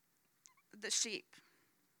the sheep,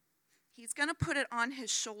 he's going to put it on his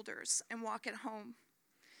shoulders and walk it home.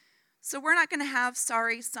 So we're not going to have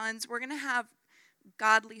sorry sons. We're going to have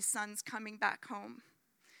godly sons coming back home.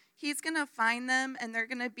 He's going to find them, and they're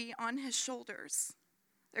going to be on his shoulders.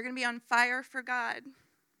 They're going to be on fire for God.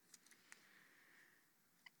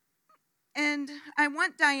 And I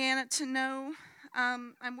want Diana to know,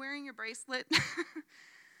 I'm wearing your bracelet.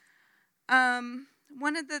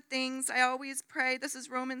 One of the things I always pray, this is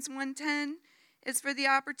Romans 1:10, is for the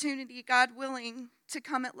opportunity, God willing, to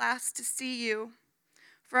come at last to see you.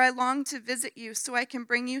 For I long to visit you so I can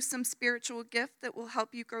bring you some spiritual gift that will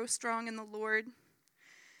help you grow strong in the Lord.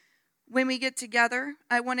 When we get together,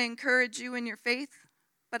 I want to encourage you in your faith,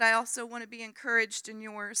 but I also want to be encouraged in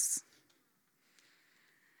yours.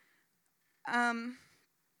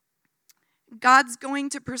 God's going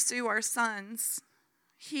to pursue our sons.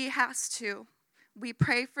 He has to. We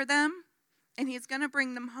pray for them, and he's going to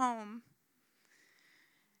bring them home.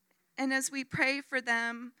 And as we pray for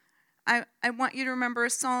them, I want you to remember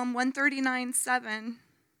Psalm 139:7.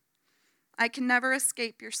 I can never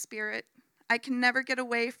escape your spirit. I can never get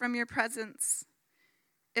away from your presence.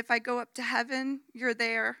 If I go up to heaven, you're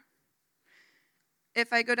there.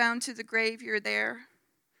 If I go down to the grave, you're there.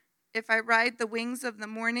 If I ride the wings of the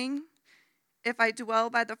morning, if I dwell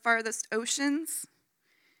by the farthest oceans,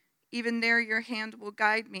 even there your hand will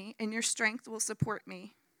guide me and your strength will support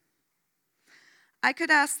me. I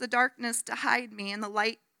could ask the darkness to hide me and the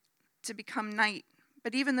light to become night,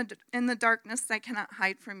 but even in the darkness I cannot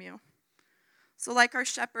hide from you. So like our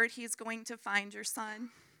shepherd, he's going to find your son.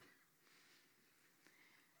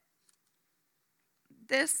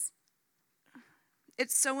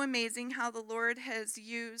 It's so amazing how the Lord has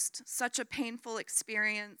used such a painful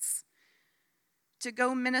experience to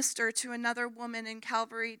go minister to another woman in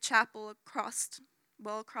Calvary Chapel across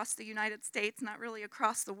the United States, not really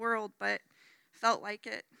across the world, but felt like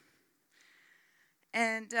it.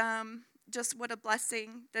 And just what a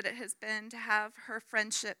blessing that it has been to have her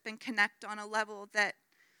friendship and connect on a level that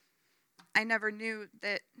I never knew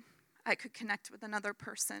that I could connect with another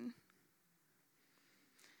person.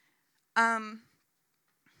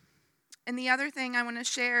 And the other thing I want to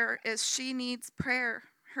share is she needs prayer.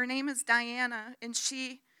 Her name is Diana, and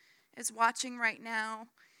she is watching right now,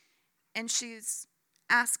 and she's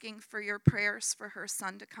asking for your prayers for her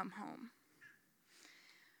son to come home.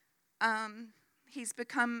 He's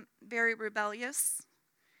become very rebellious.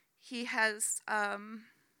 He has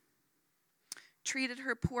treated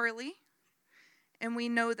her poorly, and we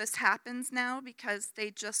know this happens now because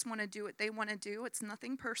they just want to do what they want to do. It's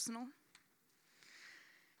nothing personal.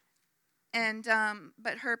 And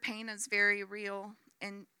but her pain is very real,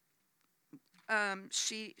 and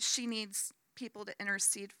she needs people to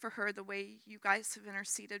intercede for her the way you guys have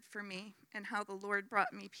interceded for me and how the Lord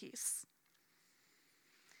brought me peace.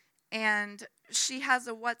 And she has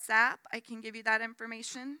a WhatsApp. I can give you that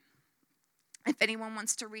information. If anyone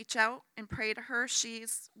wants to reach out and pray to her,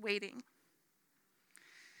 she's waiting.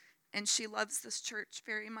 And she loves this church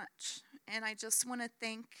very much. And I just want to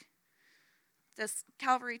thank this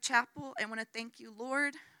Calvary Chapel. I want to thank you,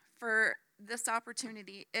 Lord, for this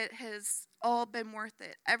opportunity. It has all been worth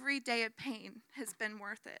it. Every day of pain has been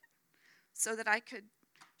worth it so that I could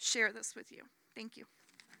share this with you. Thank you.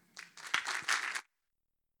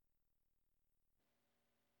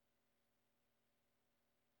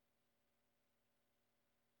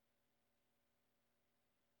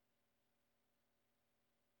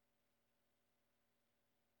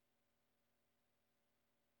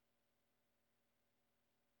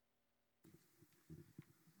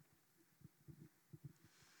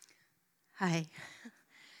 Hi.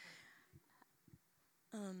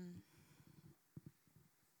 I'm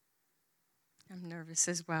nervous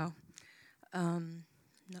as well.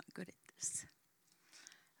 Not good at this.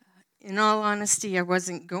 In all honesty, I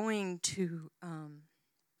wasn't going to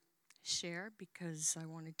share because I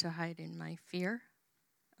wanted to hide in my fear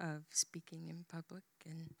of speaking in public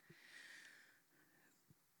and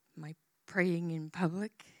my praying in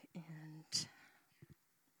public.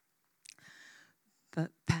 But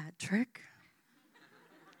Patrick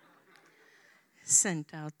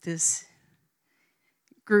sent out this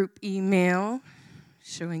group email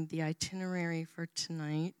showing the itinerary for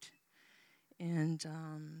tonight, and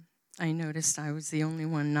I noticed I was the only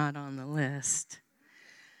one not on the list.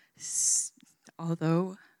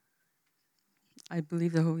 Although I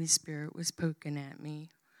believe the Holy Spirit was poking at me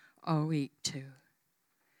all week to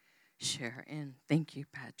share, and thank you,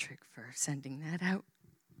 Patrick, for sending that out.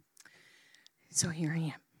 So here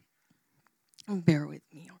I am. Bear with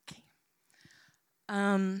me, okay?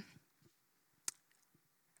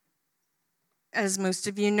 As most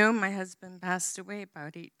of you know, my husband passed away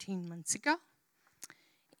about 18 months ago.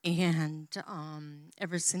 And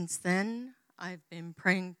ever since then, I've been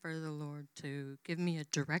praying for the Lord to give me a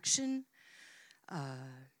direction,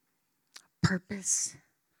 purpose,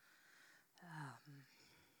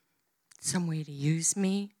 some way to use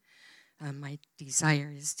me. My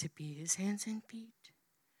desire is to be his hands and feet.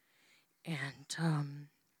 And I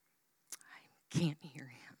can't hear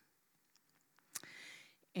him.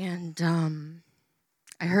 And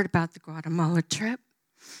I heard about the Guatemala trip.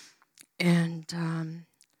 And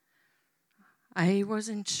I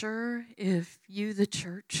wasn't sure if you, the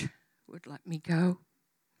church, would let me go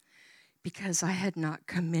because I had not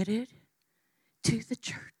committed to the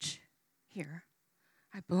church here.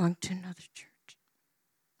 I belong to another church,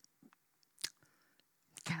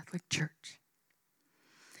 Catholic Church.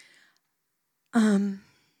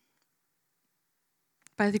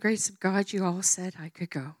 By the grace of God, you all said I could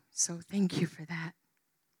go, so thank you for that.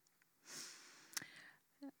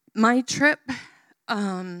 My trip,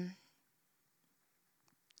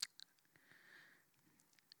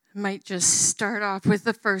 might just start off with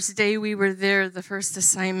the first day we were there. The first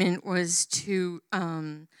assignment was to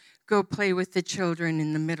go play with the children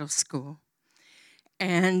in the middle school.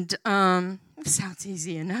 And it sounds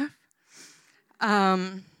easy enough.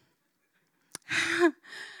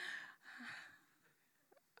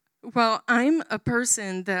 Well, I'm a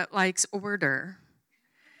person that likes order.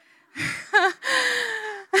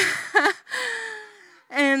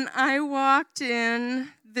 And I walked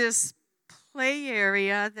in this play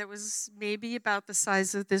area that was maybe about the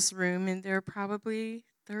size of this room, and there were probably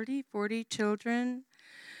 30, 40 children.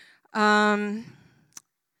 Volleyball,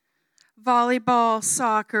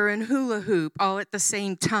 soccer, and hula hoop all at the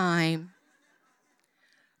same time.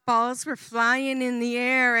 Balls were flying in the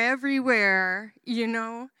air everywhere, you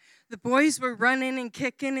know. The boys were running and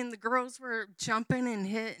kicking, and the girls were jumping and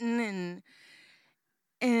hitting,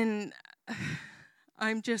 and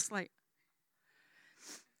I'm just like,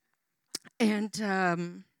 and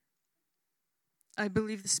I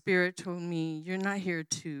believe the Spirit told me, you're not here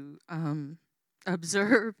to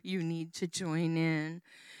observe, you need to join in.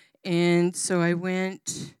 And so I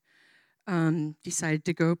went, decided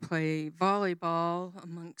to go play volleyball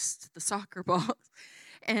amongst the soccer balls.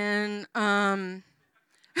 And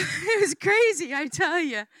it was crazy, I tell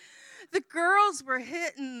you. The girls were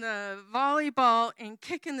hitting the volleyball and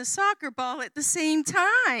kicking the soccer ball at the same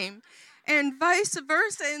time, and vice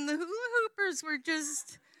versa. And the hula hoopers were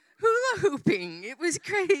just hula hooping. It was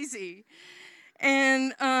crazy.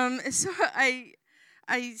 And so I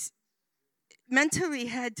mentally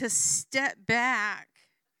had to step back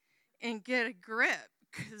and get a grip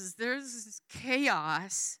because there's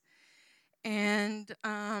chaos. And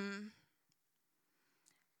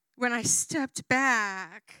when I stepped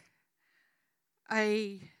back,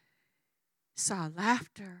 I saw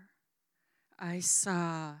laughter. I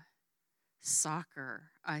saw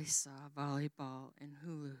soccer. I saw volleyball and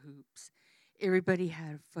hula hoops. Everybody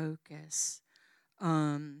had focus.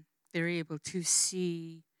 They were able to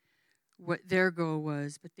see what their goal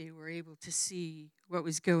was, but they were able to see what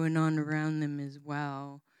was going on around them as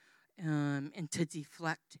well, and to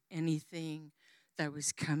deflect anything that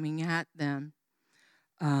was coming at them.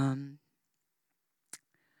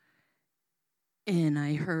 And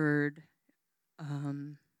I heard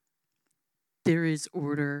there is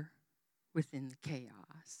order within the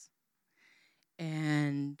chaos.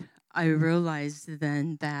 And I realized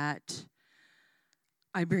then that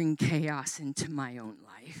I bring chaos into my own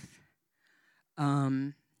life.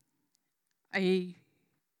 I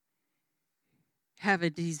have a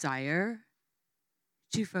desire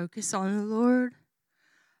to focus on the Lord.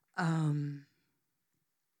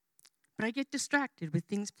 But I get distracted with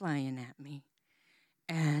things flying at me.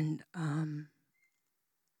 And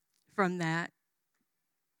from that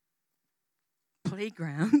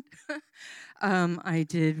playground, I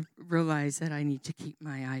did realize that I need to keep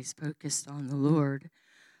my eyes focused on the Lord.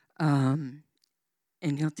 And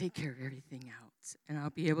He'll take care of everything else. And I'll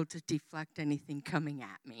be able to deflect anything coming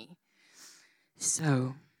at me.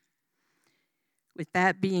 So, with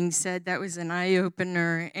that being said, that was an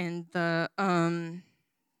eye-opener. And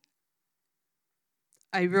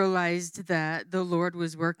I realized that the Lord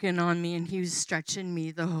was working on me and He was stretching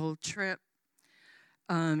me the whole trip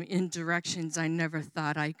in directions I never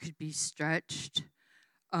thought I could be stretched.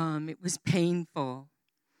 It was painful.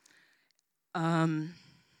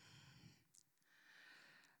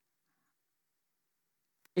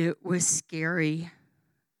 It was scary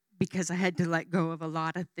because I had to let go of a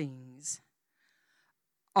lot of things.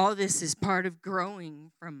 All this is part of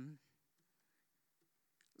growing from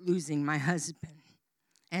losing my husband.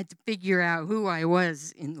 I had to figure out who I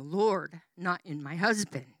was in the Lord, not in my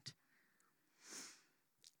husband.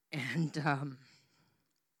 And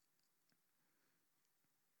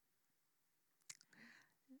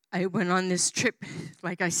I went on this trip,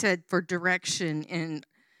 like I said, for direction, and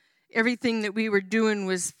everything that we were doing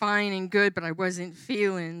was fine and good, but I wasn't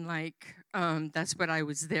feeling like that's what I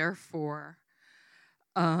was there for.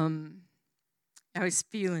 I was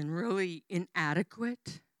feeling really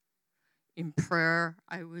inadequate. In prayer,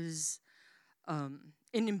 I was an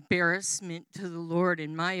embarrassment to the Lord,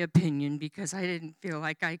 in my opinion, because I didn't feel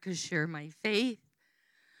like I could share my faith.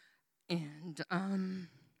 And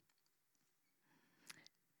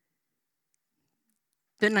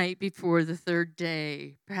the night before the third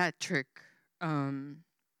day, Patrick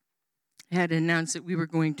had announced that we were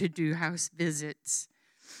going to do house visits.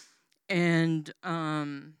 And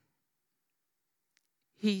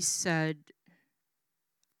he said,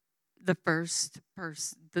 the first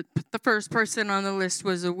person on the list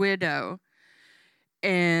was a widow,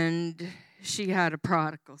 and she had a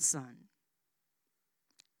prodigal son.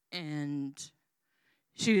 And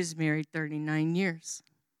she was married 39 years,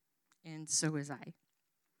 and so was I.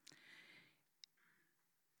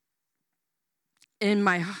 And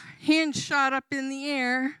my hand shot up in the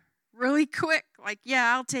air really quick, like,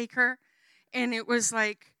 yeah, I'll take her. And it was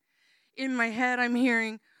like, in my head, I'm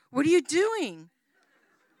hearing, what are you doing?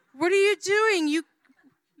 What are you doing?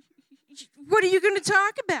 What are you going to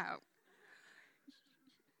talk about?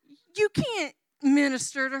 You can't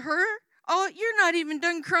minister to her. Oh, you're not even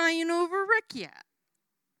done crying over Rick yet.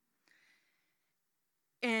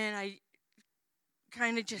 And I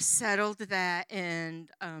kind of just settled that, and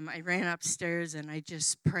I ran upstairs and I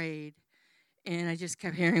just prayed. And I just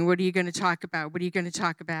kept hearing, what are you going to talk about? What are you going to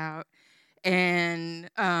talk about? And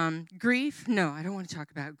grief? No, I don't want to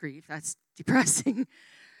talk about grief. That's depressing.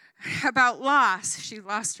 How about loss? She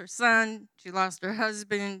lost her son. She lost her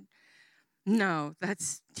husband. No,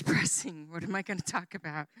 that's depressing. What am I going to talk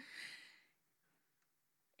about?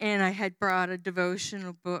 And I had brought a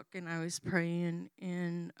devotional book, and I was praying.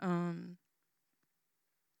 And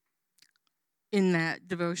in that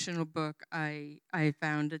devotional book, I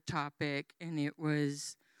found a topic, and it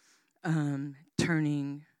was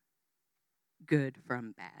turning good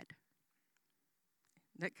from bad.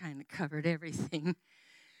 That kind of covered everything.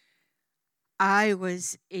 I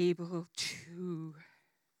was able to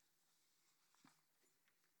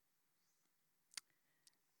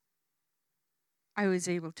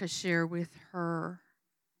share with her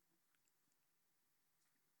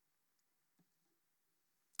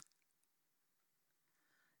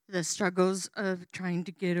the struggles of trying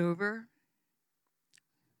to get over,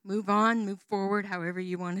 move on, move forward, however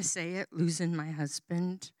you want to say it, losing my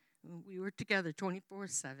husband. We were together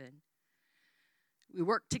 24/7. We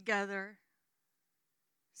worked together,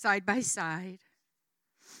 side by side,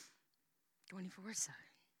 24/7.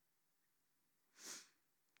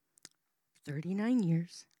 39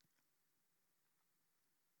 years.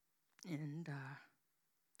 And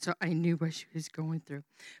so I knew what she was going through.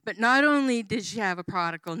 But not only did she have a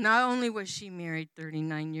prodigal, not only was she married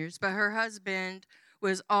 39 years, but her husband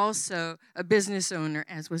was also a business owner,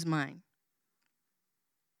 as was mine.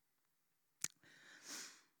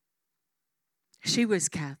 She was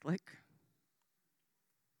Catholic,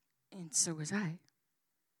 and so was I.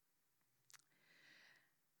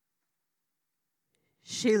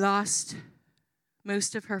 She lost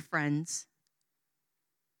most of her friends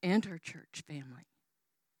and her church family,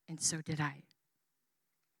 and so did I.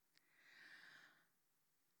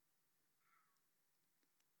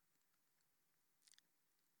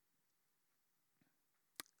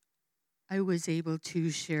 I was able to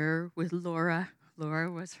share with Laura. Laura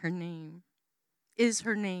was her name. Is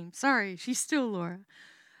her name. Sorry, she's still Laura.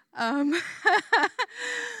 I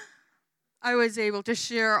was able to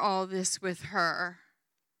share all this with her.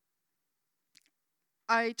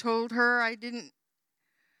 I told her I didn't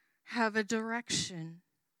have a direction.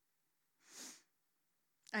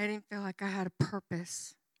 I didn't feel like I had a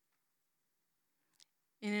purpose.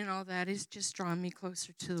 And in all that is just drawn me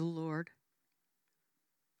closer to the Lord.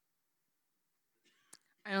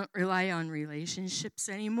 I don't rely on relationships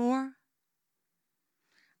anymore.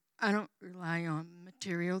 I don't rely on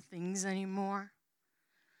material things anymore.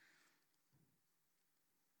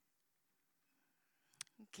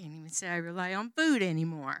 I can't even say I rely on food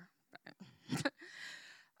anymore.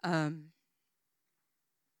 I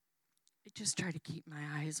just try to keep my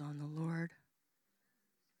eyes on the Lord.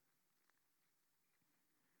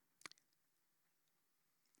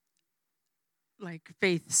 Like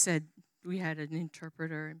Faith said, we had an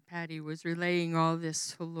interpreter, and Patty was relaying all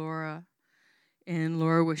this to Laura. And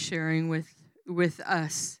Laura was sharing with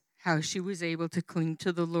us how she was able to cling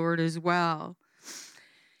to the Lord as well.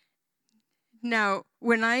 Now,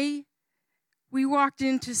 when we walked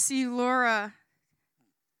in to see Laura,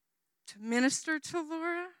 to minister to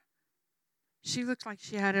Laura, she looked like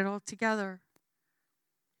she had it all together.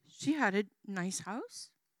 She had a nice house.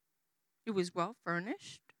 It was well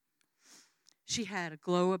furnished. She had a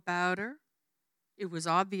glow about her. It was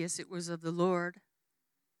obvious it was of the Lord.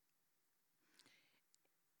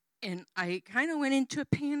 And I kind of went into a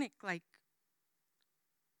panic, like,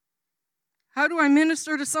 how do I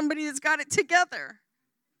minister to somebody that's got it together?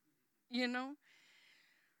 You know?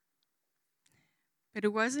 But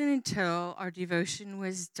it wasn't until our devotion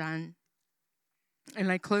was done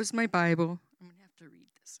and I closed my Bible. I'm going to have to read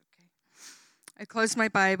this, okay? I closed my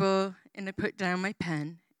Bible and I put down my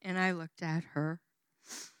pen and I looked at her.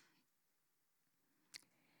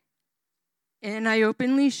 And I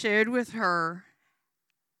openly shared with her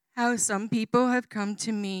how some people have come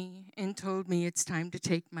to me and told me it's time to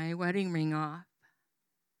take my wedding ring off.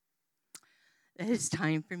 That it's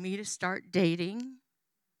time for me to start dating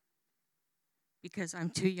because I'm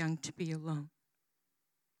too young to be alone.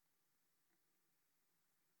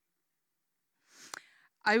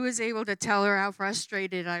 I was able to tell her how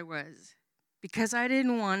frustrated I was because I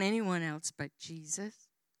didn't want anyone else but Jesus.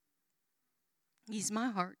 He's my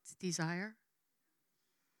heart's desire.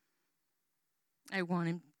 I want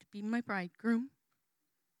him to be my bridegroom.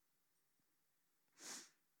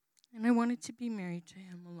 And I wanted to be married to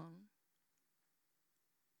him alone.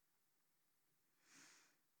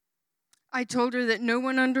 I told her that no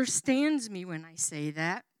one understands me when I say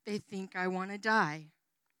that. They think I want to die.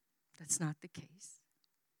 That's not the case.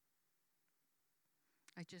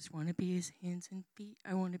 I just want to be his hands and feet.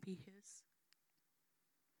 I want to be his.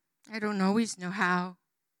 I don't always know how.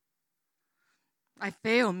 I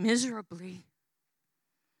fail miserably.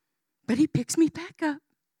 But he picks me back up.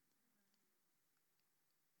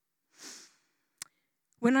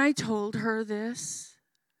 When I told her this,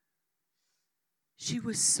 she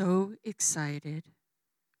was so excited.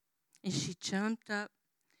 And she jumped up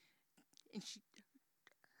and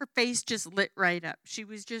her face just lit right up. She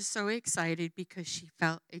was just so excited because she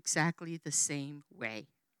felt exactly the same way.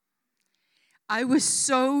 I was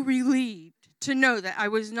so relieved to know that I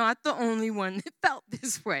was not the only one that felt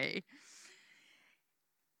this way.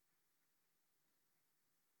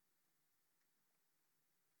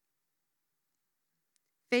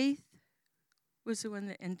 Faith was the one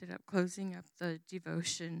that ended up closing up the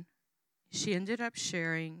devotion. She ended up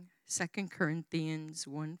sharing 2 Corinthians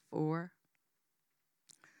 1:4.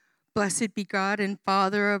 Blessed be God and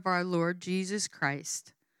Father of our Lord Jesus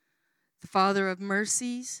Christ, the Father of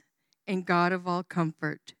mercies and God of all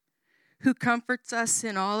comfort, who comforts us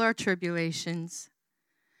in all our tribulations,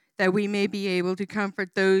 that we may be able to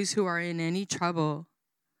comfort those who are in any trouble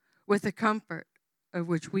with the comfort of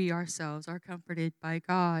which we ourselves are comforted by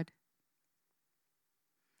God.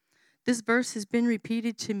 This verse has been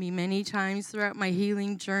repeated to me many times throughout my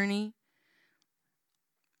healing journey.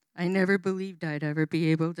 I never believed I'd ever be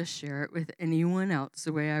able to share it with anyone else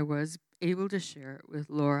the way I was able to share it with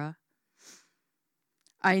Laura.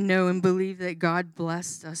 I know and believe that God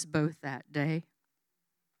blessed us both that day.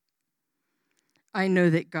 I know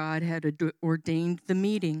that God had ordained the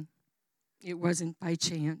meeting. It wasn't by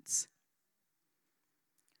chance.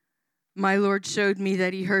 My Lord showed me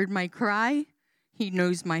that he heard my cry, he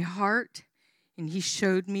knows my heart, and he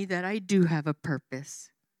showed me that I do have a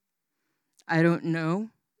purpose. I don't know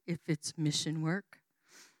if it's mission work.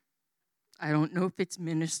 I don't know if it's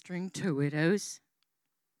ministering to widows.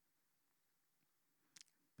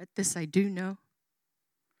 But this I do know.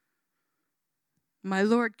 My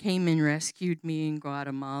Lord came and rescued me in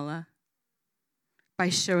Guatemala by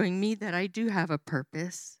showing me that I do have a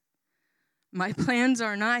purpose. My plans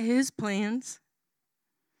are not his plans.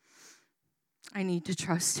 I need to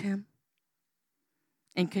trust him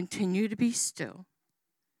and continue to be still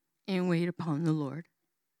and wait upon the Lord.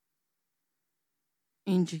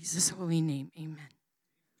 In Jesus' holy name, amen.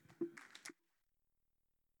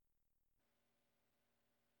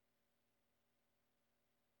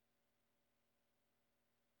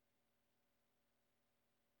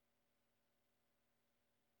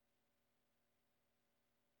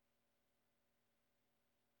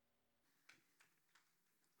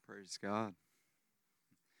 Praise God.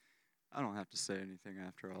 I don't have to say anything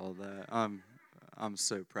after all that. I'm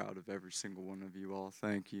so proud of every single one of you all.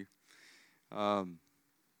 Thank you.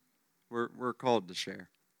 We're called to share.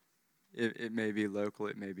 It may be local,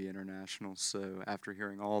 it may be international. So after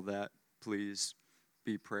hearing all that, please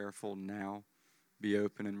be prayerful now. Be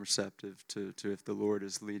open and receptive to if the Lord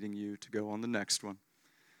is leading you to go on the next one.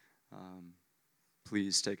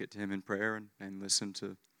 Please take it to him in prayer and listen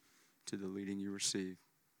to the leading you receive.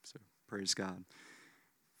 So praise God.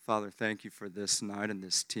 Father, thank you for this night and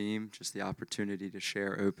this team, just the opportunity to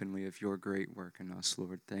share openly of your great work in us,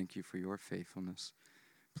 Lord. Thank you for your faithfulness.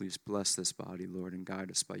 Please bless this body, Lord, and guide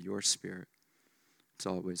us by your Spirit. It's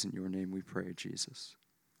always in your name we pray, Jesus.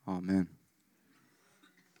 Amen.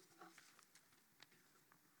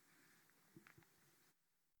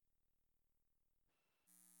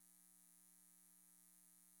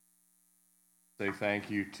 Say thank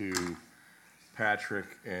you to Patrick,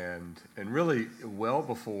 and really well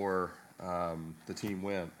before the team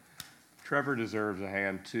went, Trevor deserves a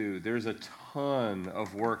hand too. There's a ton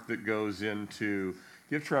of work that goes into,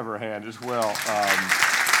 give Trevor a hand as well.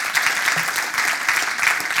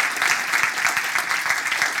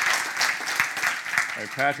 And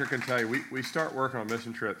Patrick can tell you, we start working on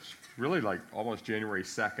mission trips really like almost January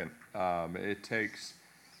 2nd. It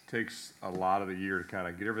takes a lot of the year to kind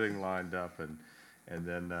of get everything lined up, and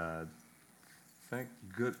then thank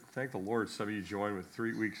the Lord some of you joined with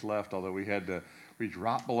 3 weeks left, although we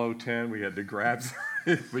dropped below 10. We had to grab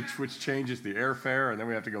which changes the airfare, and then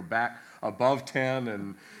we have to go back above 10,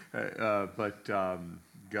 and but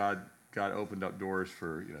God opened up doors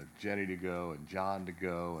for Jenny to go and John to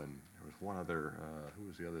go, and there was one other who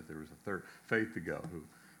was the other? There was a third, Faith to go, who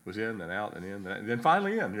was in and out and in and then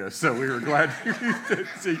finally in. So we were glad to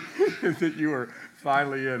see that you were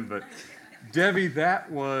finally in, but. Debbie, that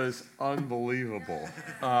was unbelievable.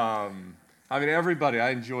 I mean, everybody, I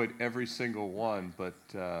enjoyed every single one, but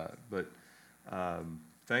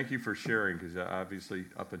thank you for sharing, because obviously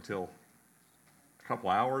up until a couple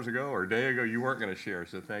hours ago or a day ago, you weren't going to share,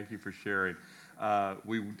 so thank you for sharing.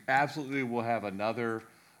 We absolutely will have another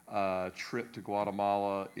trip to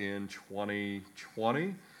Guatemala in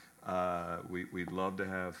 2020. We'd love to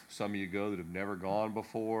have some of you go that have never gone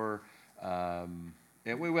before.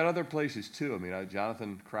 And we went other places too. I mean,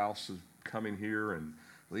 Jonathan Kraus is coming here, and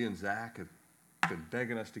Lee and Zach have been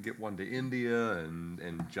begging us to get one to India,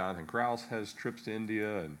 and Jonathan Kraus has trips to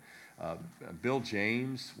India, and Bill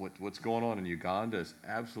James, what's going on in Uganda is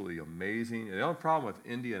absolutely amazing. And the only problem with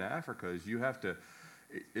India and Africa is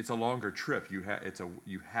it's a longer trip. You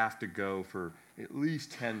have to go for at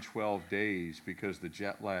least 10, 12 days because the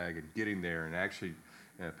jet lag and getting there, and actually,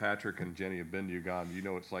 Patrick and Jenny have been to Uganda. You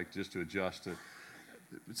know what it's like just to adjust to.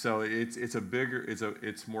 So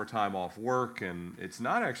it's more time off work, and it's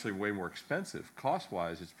not actually way more expensive.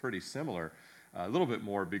 Cost-wise, it's pretty similar, a little bit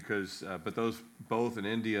more because, but those both in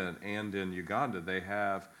India and in Uganda, they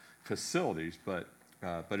have facilities, but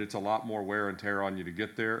it's a lot more wear and tear on you to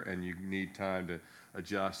get there, and you need time to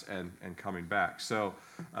adjust and coming back. So,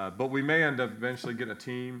 but we may end up eventually getting a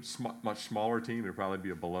team, much smaller team. It'll probably be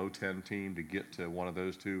a below 10 team to get to one of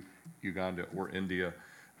those two, Uganda or India,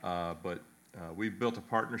 but we've built a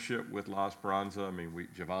partnership with La Esperanza. I mean,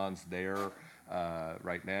 Javon's there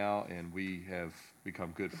right now, and we have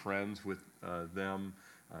become good friends with them.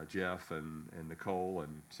 Jeff and Nicole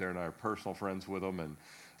and Sarah and I are personal friends with them,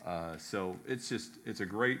 and so it's a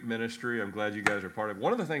great ministry. I'm glad you guys are part of it.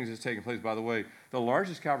 One of the things that's taking place, by the way, the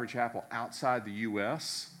largest Calvary Chapel outside the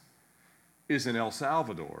U.S. is in El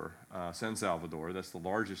Salvador, San Salvador. That's the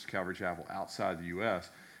largest Calvary Chapel outside the U.S.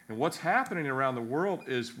 And what's happening around the world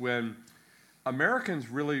is when Americans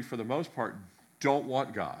really, for the most part, don't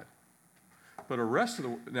want God. But the rest of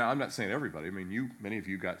now I'm not saying everybody. I mean, many of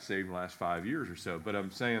you got saved in the last 5 years or so. But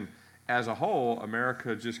I'm saying, as a whole,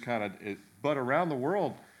 America just kind of. But around the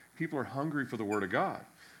world, people are hungry for the Word of God.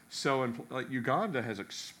 So, Uganda has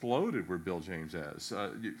exploded where Bill James is.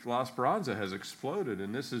 La Esperanza has exploded,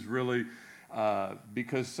 and this is really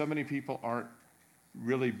because so many people aren't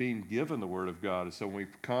really being given the Word of God. And so when we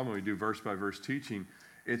come and we do verse by verse teaching,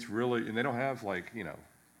 it's really, and they don't have like,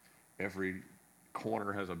 every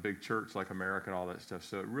corner has a big church like America and all that stuff.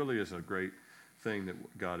 So it really is a great thing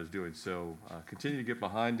that God is doing. So continue to get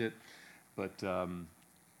behind it. But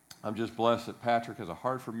I'm just blessed that Patrick has a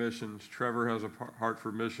heart for missions. Trevor has a heart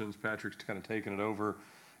for missions. Patrick's kind of taken it over.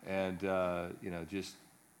 And, just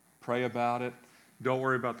pray about it. Don't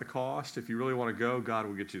worry about the cost. If you really want to go, God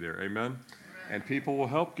will get you there. Amen? And people will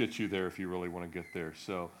help get you there if you really want to get there.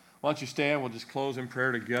 So why don't you stand? We'll just close in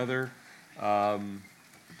prayer together.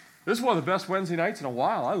 This is one of the best Wednesday nights in a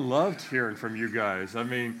while. I loved hearing from you guys. I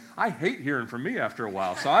mean, I hate hearing from me after a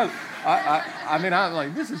while. So I'm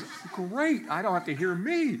like, this is great. I don't have to hear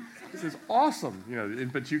me. This is awesome.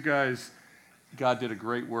 But you guys, God did a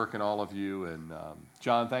great work in all of you. And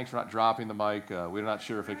John, thanks for not dropping the mic. We're not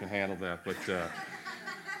sure if it can handle that, but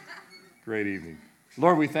great evening.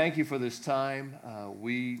 Lord, we thank you for this time.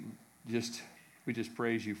 We just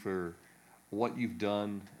praise you for what you've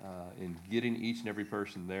done in getting each and every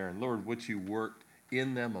person there. And Lord, what you worked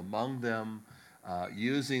in them, among them,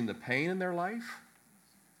 using the pain in their life,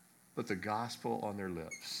 but the gospel on their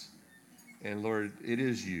lips. And Lord, it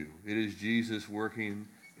is you. It is Jesus working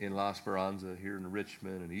in La Esperanza, here in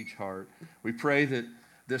Richmond, and each heart. We pray that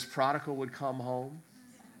this prodigal would come home.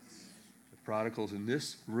 The prodigals in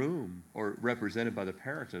this room, or represented by the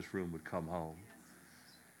parents in this room, would come home.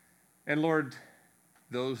 And Lord,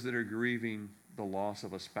 those that are grieving the loss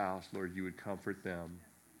of a spouse, Lord, you would comfort them.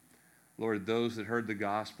 Lord, those that heard the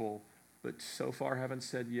gospel, but so far haven't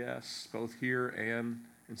said yes, both here and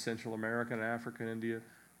in Central America and Africa and India,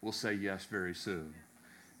 will say yes very soon.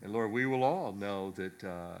 And Lord, we will all know that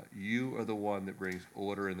you are the one that brings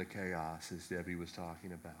order in the chaos, as Debbie was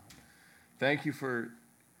talking about. Thank you for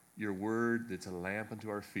your word that's a lamp unto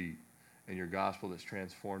our feet, and your gospel that's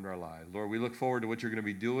transformed our lives. Lord, we look forward to what you're going to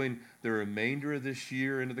be doing the remainder of this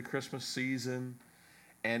year into the Christmas season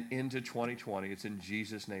and into 2020. It's in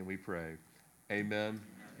Jesus' name we pray. Amen.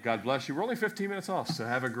 God bless you. We're only 15 minutes off, so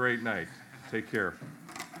have a great night. Take care.